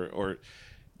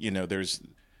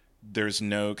there's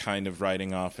no kind of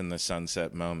riding off in the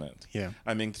sunset moment. Yeah.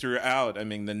 I mean, throughout, the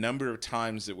number of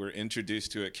times that we're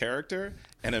introduced to a character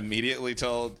and immediately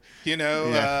told,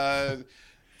 January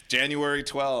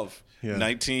 12th,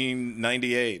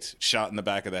 1998, shot in the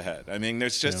back of the head. I mean,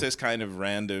 there's just this kind of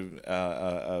random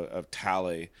of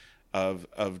tally of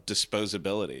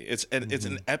disposability. It's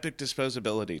an epic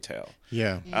disposability tale.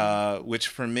 Which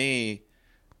for me,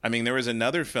 there was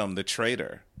another film, The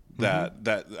Traitor,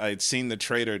 that I'd seen The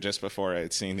Traitor just before I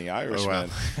had seen The Irishman. Oh,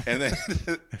 wow. And then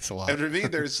that's a lot. And for me,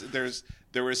 there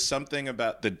was something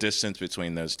about the distance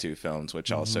between those two films,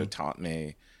 which also taught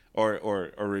me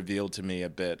or revealed to me a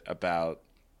bit about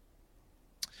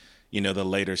the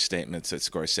later statements that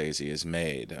Scorsese has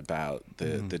made about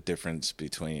the difference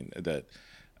between that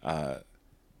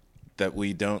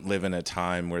we don't live in a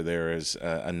time where there is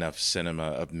enough cinema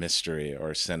of mystery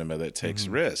or cinema that takes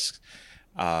risks.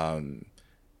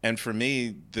 And for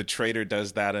me, The Traitor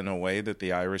does that in a way that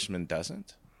The Irishman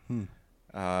doesn't.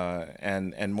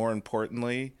 And more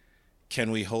importantly, can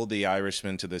we hold The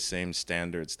Irishman to the same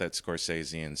standards that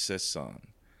Scorsese insists on?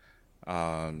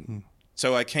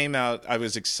 So I came out, I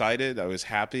was excited, I was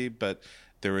happy, but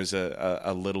there was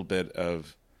a little bit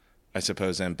of, I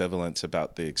suppose, ambivalence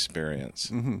about the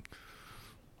experience.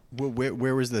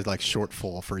 Where was the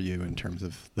shortfall for you in terms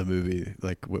of the movie?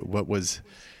 What was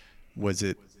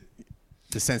it?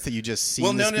 The sense that you just see.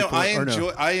 Well, let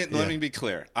me be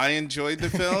clear. I enjoyed the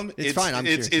film. It's fine.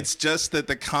 It's just that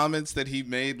the comments that he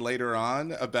made later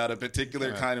on about a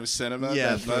particular kind of cinema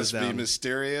that must be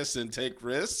mysterious and take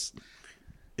risks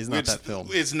is not that film.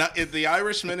 It's not. The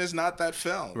Irishman is not that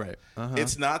film. Right.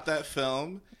 It's not that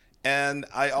film, and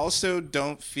I also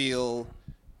don't feel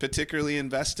particularly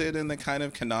invested in the kind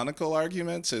of canonical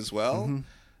arguments as well.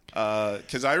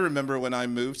 Because I remember when I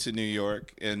moved to New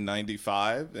York in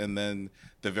 '95, and then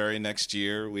the very next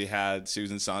year we had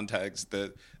Susan Sontag's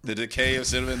the Decay of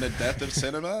Cinema and the Death of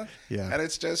Cinema. And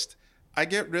it's just, I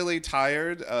get really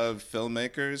tired of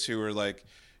filmmakers who are like,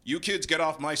 "You kids get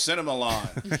off my cinema lawn,"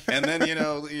 and then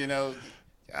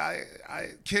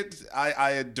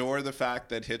I adore the fact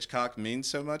that Hitchcock means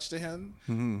so much to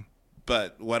him.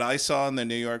 But what I saw in the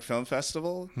New York Film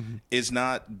Festival is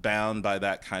not bound by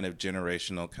that kind of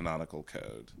generational canonical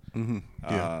code.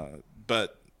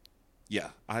 But yeah,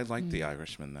 I like The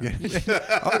Irishman. I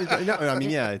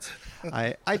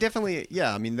definitely,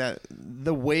 that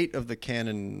the weight of the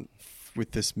canon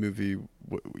with this movie,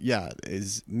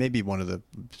 is maybe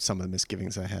some of the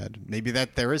misgivings I had. Maybe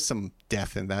that there is some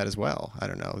death in that as well. I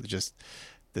don't know. Just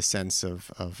the sense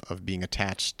of being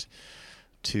attached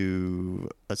to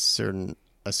a certain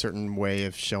way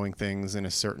of showing things in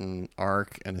a certain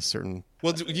arc and a certain.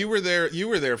 Well, you were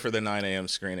there for the 9 a.m.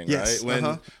 screening, yes,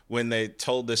 right? When they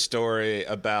told the story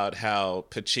about how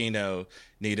Pacino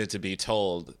needed to be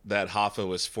told that Hoffa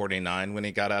was 49 when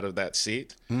he got out of that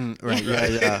seat. Right.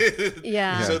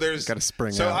 Yeah. So there's got to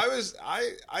spring so out.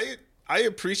 I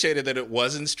appreciated that it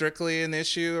wasn't strictly an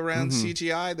issue around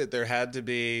CGI, that there had to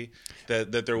be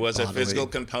that there was a physical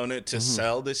component to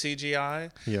sell the CGI,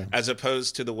 as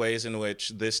opposed to the ways in which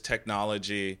this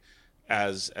technology,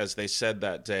 as they said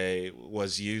that day,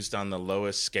 was used on the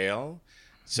lowest scale.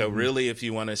 So really, if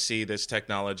you want to see this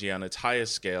technology on its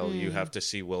highest scale, you have to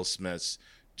see Will Smith's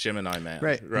Gemini Man,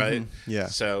 right? Yeah.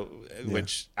 So,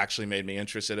 which actually made me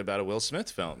interested about a Will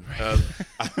Smith film.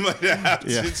 I might have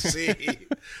to see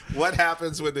what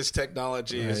happens when this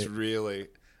technology is really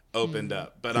opened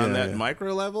up. But on that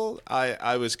micro level,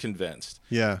 I was convinced.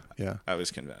 Yeah. I was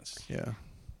convinced. Yeah.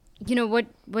 You know,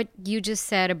 what you just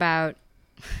said about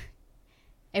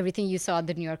everything you saw at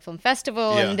the New York Film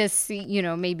Festival and this,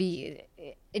 maybe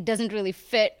it doesn't really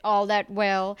fit all that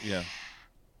well. Yeah.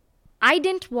 I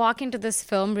didn't walk into this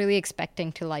film really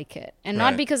expecting to like it. And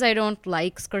not because I don't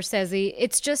like Scorsese.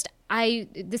 It's just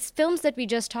these films that we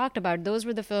just talked about, those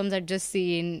were the films I'd just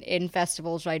seen in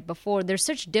festivals right before. They're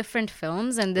such different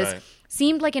films, and this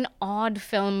seemed like an odd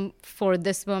film for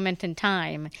this moment in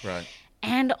time. Right.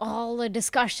 And all the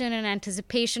discussion and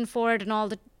anticipation for it and all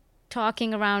the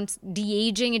talking around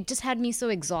de-aging, it just had me so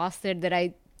exhausted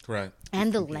that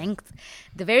and the length,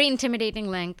 the very intimidating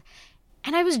length.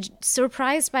 And I was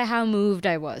surprised by how moved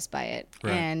I was by it.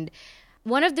 Right. And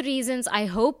one of the reasons I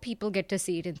hope people get to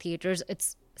see it in theaters,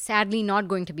 it's sadly not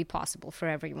going to be possible for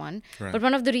everyone. Right. But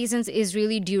one of the reasons is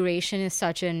really duration is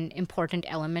such an important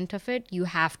element of it. You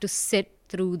have to sit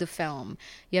through the film.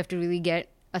 You have to really get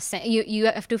you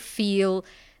have to feel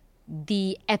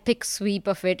the epic sweep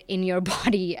of it in your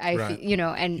body.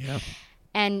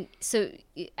 And so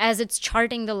as it's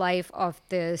charting the life of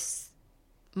this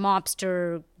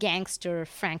mobster gangster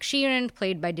Frank Sheeran,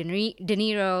 played by De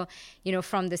Niro,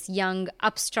 from this young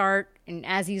upstart, and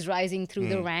as he's rising through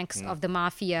the ranks of the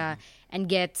mafia and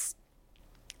gets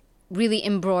really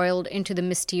embroiled into the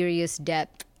mysterious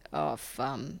death of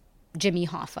Jimmy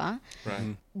Hoffa.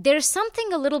 Right. There's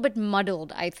something a little bit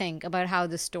muddled, I think, about how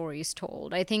the story is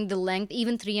told. I think the length,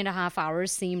 even 3.5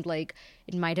 hours, seemed like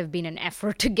it might have been an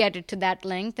effort to get it to that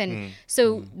length. And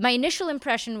so my initial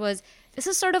impression was, this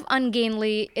is sort of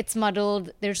ungainly, it's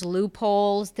muddled, there's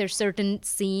loopholes, there's certain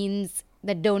scenes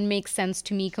that don't make sense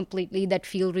to me completely, that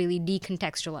feel really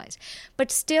decontextualized.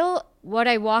 But still, what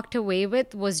I walked away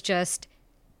with was just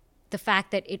the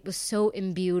fact that it was so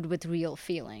imbued with real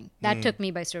feeling. That took me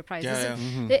by surprise.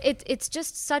 It's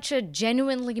just such a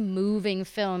genuinely moving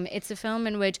film. It's a film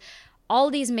in which all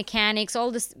these mechanics,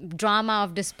 all this drama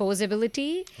of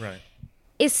disposability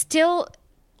is still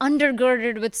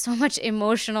undergirded with so much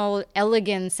emotional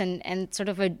elegance and sort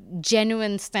of a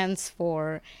genuine sense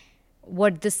for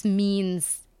what this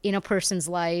means in a person's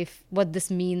life, what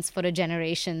this means for a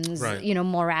generation's,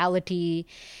 morality.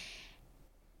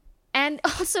 And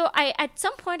also, at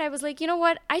some point, I was like, you know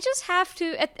what? I just have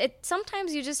to,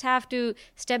 sometimes you just have to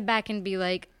step back and be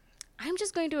like, I'm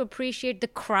just going to appreciate the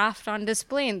craft on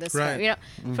display in this film.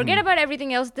 Forget about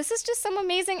everything else. This is just some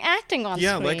amazing acting on screen.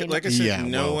 Yeah, like I said,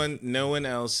 no one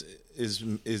else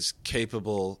is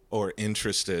capable or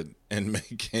interested in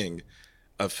making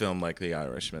a film like The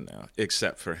Irishman now,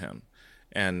 except for him.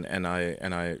 And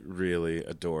I really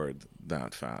adored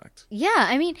that fact. Yeah,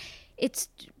 I mean,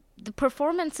 the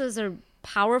performances are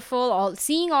powerful.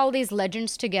 Seeing all these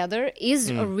legends together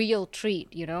is a real treat,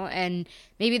 and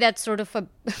maybe that's sort of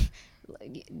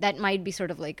that might be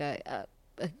sort of like a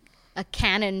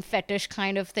canon fetish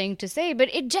kind of thing to say,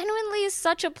 but it genuinely is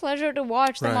such a pleasure to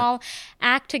watch them all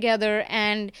act together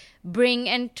and bring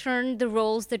and turn the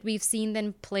roles that we've seen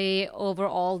them play over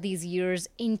all these years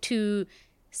into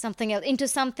something else, into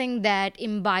something that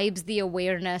imbibes the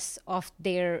awareness of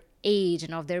their age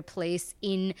and of their place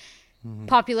in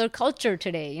popular culture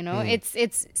today.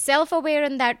 It's self-aware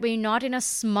in that way, not in a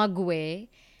smug way,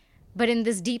 but in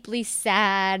this deeply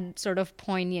sad, sort of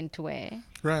poignant way.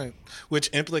 Right. Which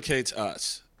implicates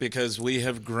us, because we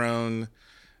have grown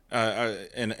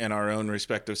in our own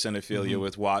respective cinephilia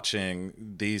with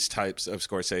watching these types of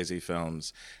Scorsese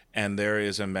films. And there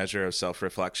is a measure of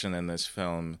self-reflection in this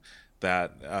film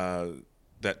that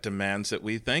demands that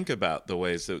we think about the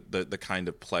ways that the kind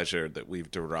of pleasure that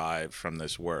we've derived from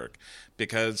this work.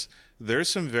 Because there's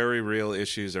some very real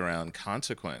issues around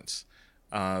consequence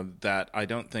that I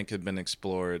don't think have been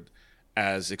explored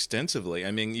as extensively.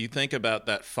 I mean, you think about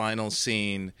that final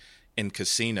scene in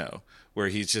Casino where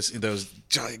he's just those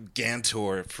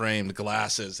gigantor framed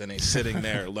glasses and he's sitting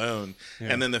there alone,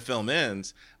 and then the film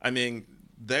ends. I mean,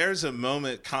 there's a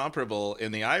moment comparable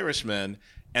in The Irishman,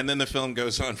 and then the film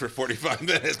goes on for 45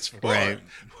 minutes more,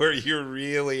 where you're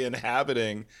really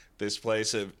inhabiting this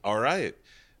place of, all right,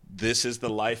 this is the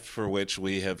life for which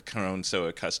we have grown so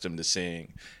accustomed to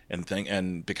seeing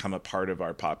and become a part of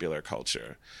our popular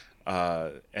culture.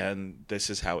 And this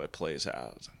is how it plays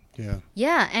out.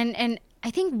 Yeah, and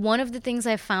I think one of the things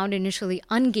I found initially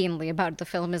ungainly about the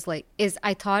film is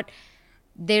I thought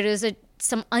there is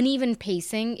some uneven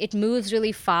pacing. It moves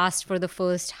really fast for the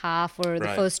first half or the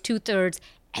first 2/3,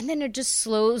 and then it just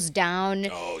slows down.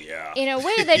 Oh yeah, in a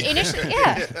way that initially,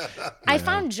 I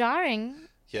found jarring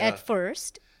at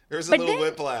first. There's a little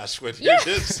whiplash when you're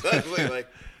just suddenly like,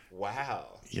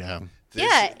 wow. Yeah.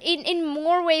 In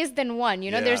more ways than one.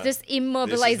 There's this immobilization.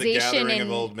 This is the gathering of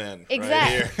old men.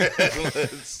 Exactly. Right here.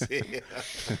 Let's see.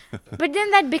 But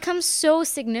then that becomes so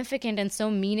significant and so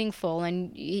meaningful,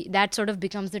 and that sort of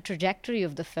becomes the trajectory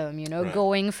of the film,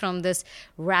 going from this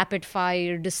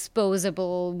rapid-fire,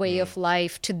 disposable way of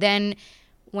life to then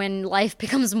when life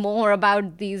becomes more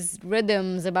about these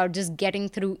rhythms, about just getting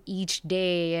through each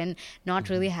day and not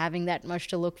really having that much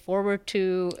to look forward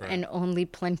to and only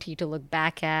plenty to look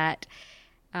back at.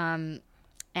 And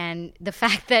the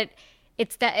fact that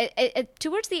it's that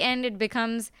towards the end, it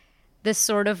becomes this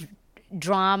sort of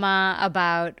drama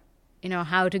about,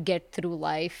 how to get through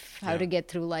life, to get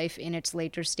through life in its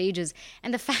later stages.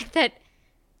 And the fact that,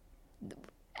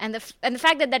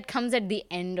 that comes at the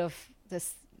end of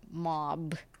this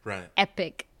mob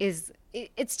epic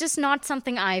it's just not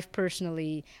something I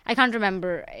can't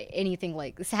remember anything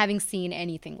like this, having seen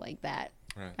anything like that.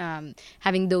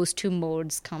 Having those two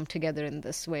modes come together in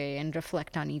this way and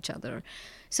reflect on each other.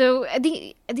 So at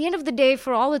the end of the day,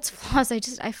 for all its flaws,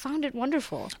 I found it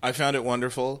wonderful. I found it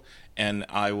wonderful, and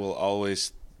I will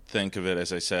always think of it,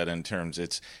 as I said, in terms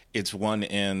it's one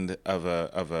end of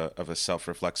a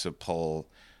self-reflexive pole,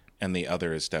 and the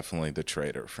other is definitely the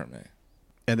traitor for me.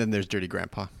 And then there's Dirty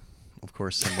Grandpa, of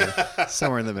course,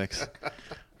 somewhere in the mix.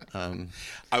 I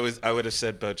would have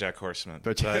said BoJack Horseman.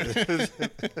 But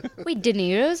wait, De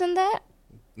Niro's in that?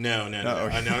 No. I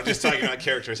know. I'm just talking about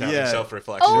characters having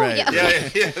self-reflection. Oh, right.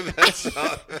 yeah.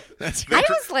 That's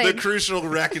the crucial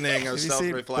reckoning of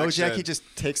self-reflection. BoJack, he just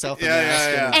takes off the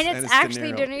mask. And it's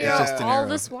actually De Niro all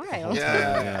this while.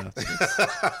 Yeah.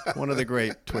 It's one of the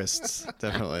great twists,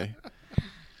 definitely.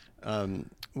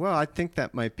 Well, I think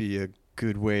that might be a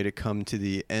good way to come to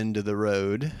the end of the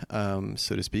road,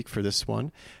 so to speak, for this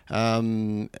one.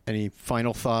 Any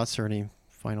final thoughts or any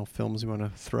final films you want to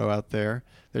throw out there?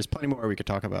 There's plenty more we could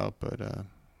talk about, but I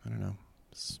don't know.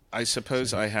 I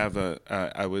suppose I have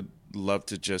I would love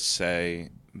to just say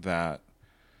that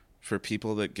for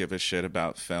people that give a shit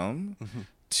about film,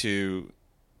 to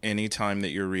any time that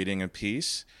you're reading a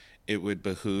piece, it would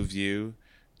behoove you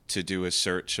to do a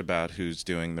search about who's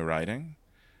doing the writing.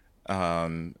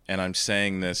 And I'm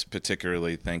saying this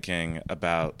particularly thinking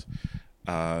about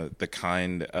the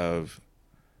kind of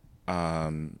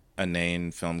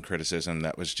inane film criticism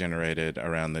that was generated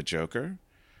around the Joker.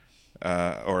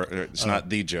 Or it's not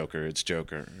the Joker, it's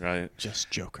Joker, right? Just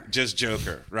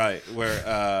Joker, right?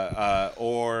 Where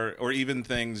or even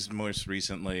things most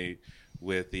recently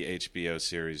with the HBO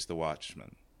series The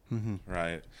Watchmen,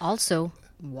 right? Also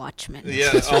Watchmen.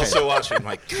 Yeah, also Watchmen.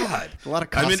 My God,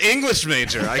 I'm an English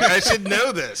major. I should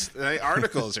know this. My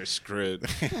articles are screwed.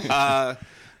 I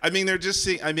mean,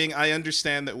 I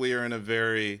understand that we are in a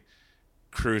very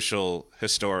crucial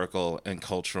historical and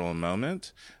cultural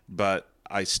moment, but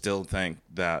I still think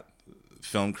that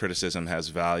film criticism has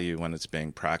value when it's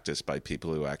being practiced by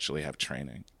people who actually have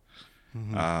training.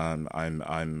 I'm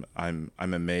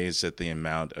amazed at the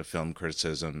amount of film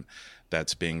criticism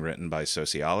that's being written by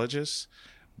sociologists,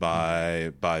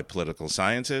 by political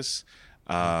scientists,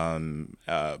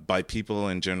 by people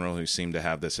in general who seem to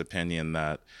have this opinion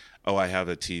that, oh, I have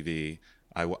a TV,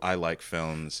 I like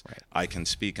films, I can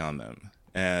speak on them,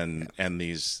 and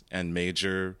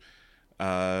major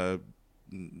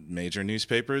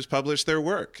newspapers publish their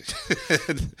work,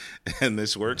 and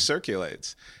this work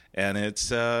circulates, and it's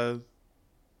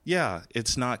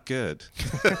not good.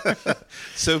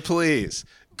 So please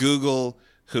Google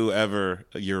whoever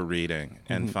you're reading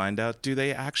and find out, do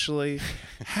they actually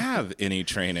have any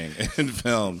training in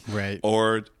film? Right.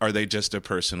 Or are they just a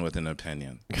person with an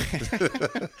opinion?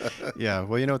 Yeah,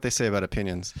 well, you know what they say about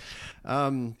opinions.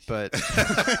 But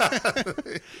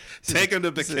take them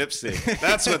to Poughkeepsie.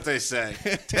 That's what they say.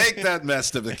 Take that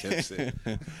mess to Poughkeepsie.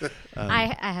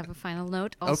 I have a final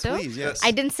note also. Oh, please, yes.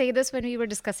 I didn't say this when we were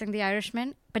discussing The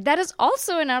Irishman, but that is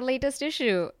also in our latest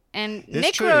issue. And It's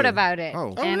Nick true. wrote about it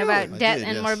Oh. and Oh, about really? I death did,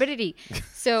 and yes. morbidity.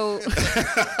 So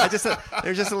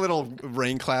There's just a little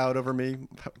rain cloud over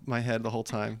my head the whole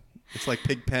time. It's like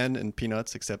Pigpen and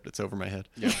Peanuts, except it's over my head.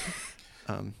 Yeah.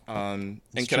 And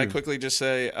can I quickly just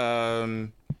say,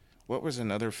 what was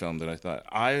another film that I thought?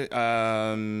 I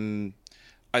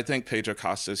think Pedro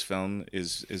Costa's film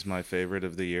is my favorite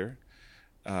of the year.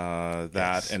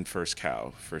 That and First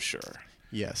Cow, for sure.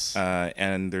 Yes.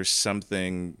 And there's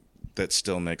something that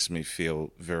still makes me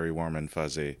feel very warm and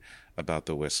fuzzy about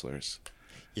the Whistlers.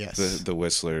 Yes. The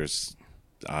Whistlers.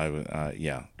 I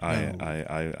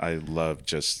love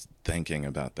just thinking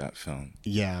about that film.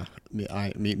 Yeah,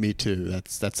 me too.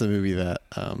 That's a movie that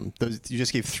you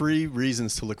just gave 3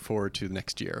 reasons to look forward to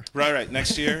next year. Right.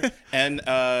 Next year, and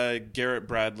Garrett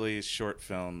Bradley's short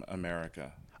film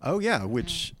America. Oh yeah,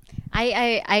 which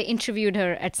I interviewed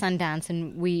her at Sundance,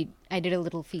 and I did a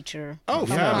little feature. Oh, comment,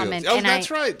 fabulous! Oh, and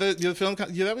that's right. The film.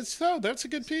 Yeah, that's a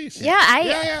good piece. Yeah,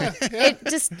 yeah. It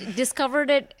just discovered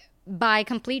it by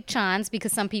complete chance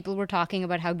because some people were talking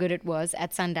about how good it was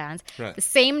at Sundance. Right. The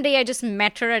same day, I just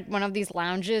met her at one of these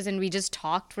lounges, and we just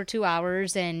talked for 2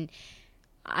 hours, and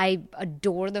I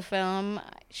adore the film.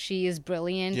 She is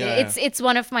brilliant. Yeah. It's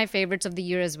one of my favorites of the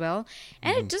year as well.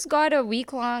 And it just got a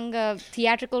week-long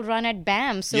theatrical run at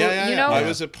BAM. So, you know, I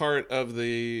was a part of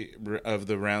the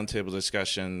roundtable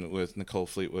discussion with Nicole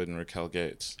Fleetwood and Raquel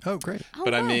Gates. oh great.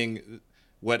 But I wow. mean,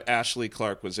 what Ashley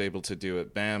Clark was able to do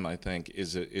at BAM, I think,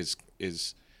 is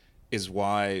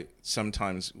why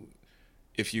sometimes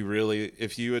if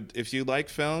you like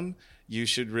film, you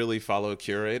should really follow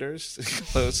curators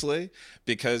closely,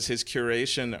 because his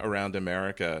curation around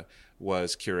America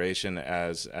was curation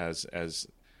as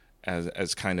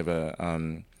kind of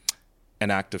an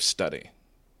act of study,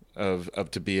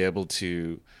 of to be able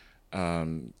to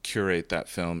curate that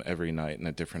film every night in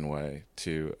a different way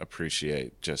to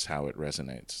appreciate just how it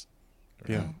resonates.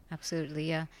 Yeah. Absolutely,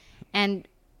 yeah. And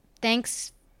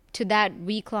thanks to that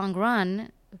week-long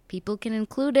run, people can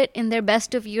include it in their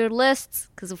best of year lists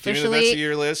because Give me the officially best of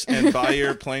your list and buy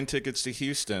your plane tickets to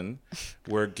Houston,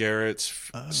 where Garrett's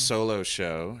solo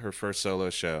show, her first solo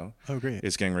show, Oh great.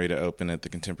 is getting ready to open at the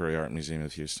Contemporary Art Museum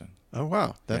of Houston. Oh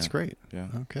wow, that's Yeah. great. Yeah.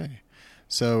 Okay.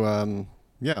 So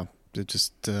yeah,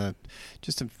 these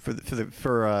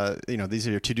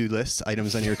are your to-do lists,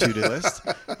 items on your to-do list.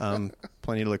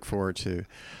 Plenty to look forward to.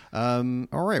 All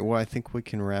right, well, I think we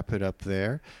can wrap it up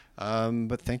there.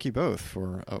 But thank you both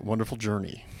for a wonderful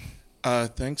journey.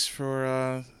 Thanks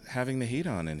for having the heat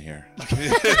on in here.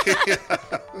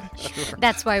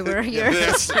 that's why we're here.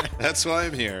 That's why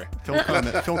I'm here. Film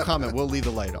comment. We'll leave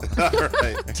the light on. All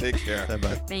right, take care.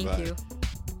 Bye-bye. Thank Bye. you.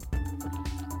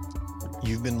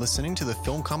 You've been listening to the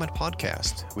Film Comment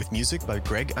Podcast with music by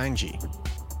Greg Einge.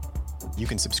 You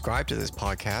can subscribe to this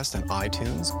podcast on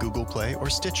iTunes, Google Play, or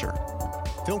Stitcher.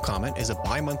 Film Comment is a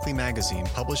bi-monthly magazine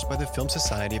published by the Film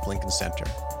Society of Lincoln Center.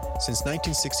 Since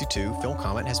 1962, Film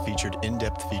Comment has featured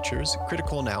in-depth features,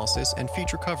 critical analysis, and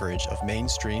feature coverage of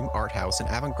mainstream, art house, and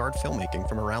avant-garde filmmaking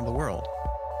from around the world.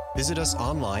 Visit us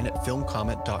online at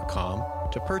filmcomment.com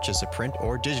to purchase a print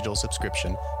or digital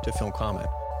subscription to Film Comment,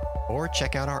 or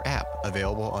check out our app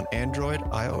available on Android,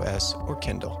 iOS, or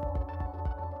Kindle.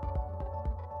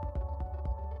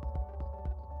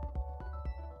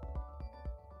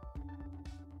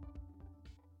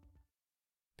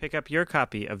 Pick up your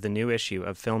copy of the new issue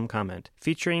of Film Comment,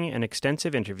 featuring an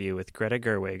extensive interview with Greta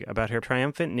Gerwig about her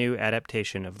triumphant new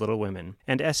adaptation of Little Women,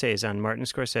 and essays on Martin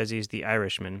Scorsese's The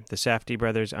Irishman, the Safdie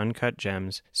brothers' Uncut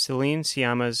Gems, Celine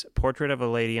Sciamma's Portrait of a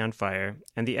Lady on Fire,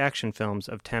 and the action films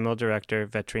of Tamil director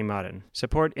Vetri Madan.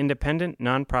 Support independent,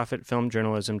 non-profit film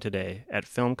journalism today at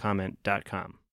filmcomment.com.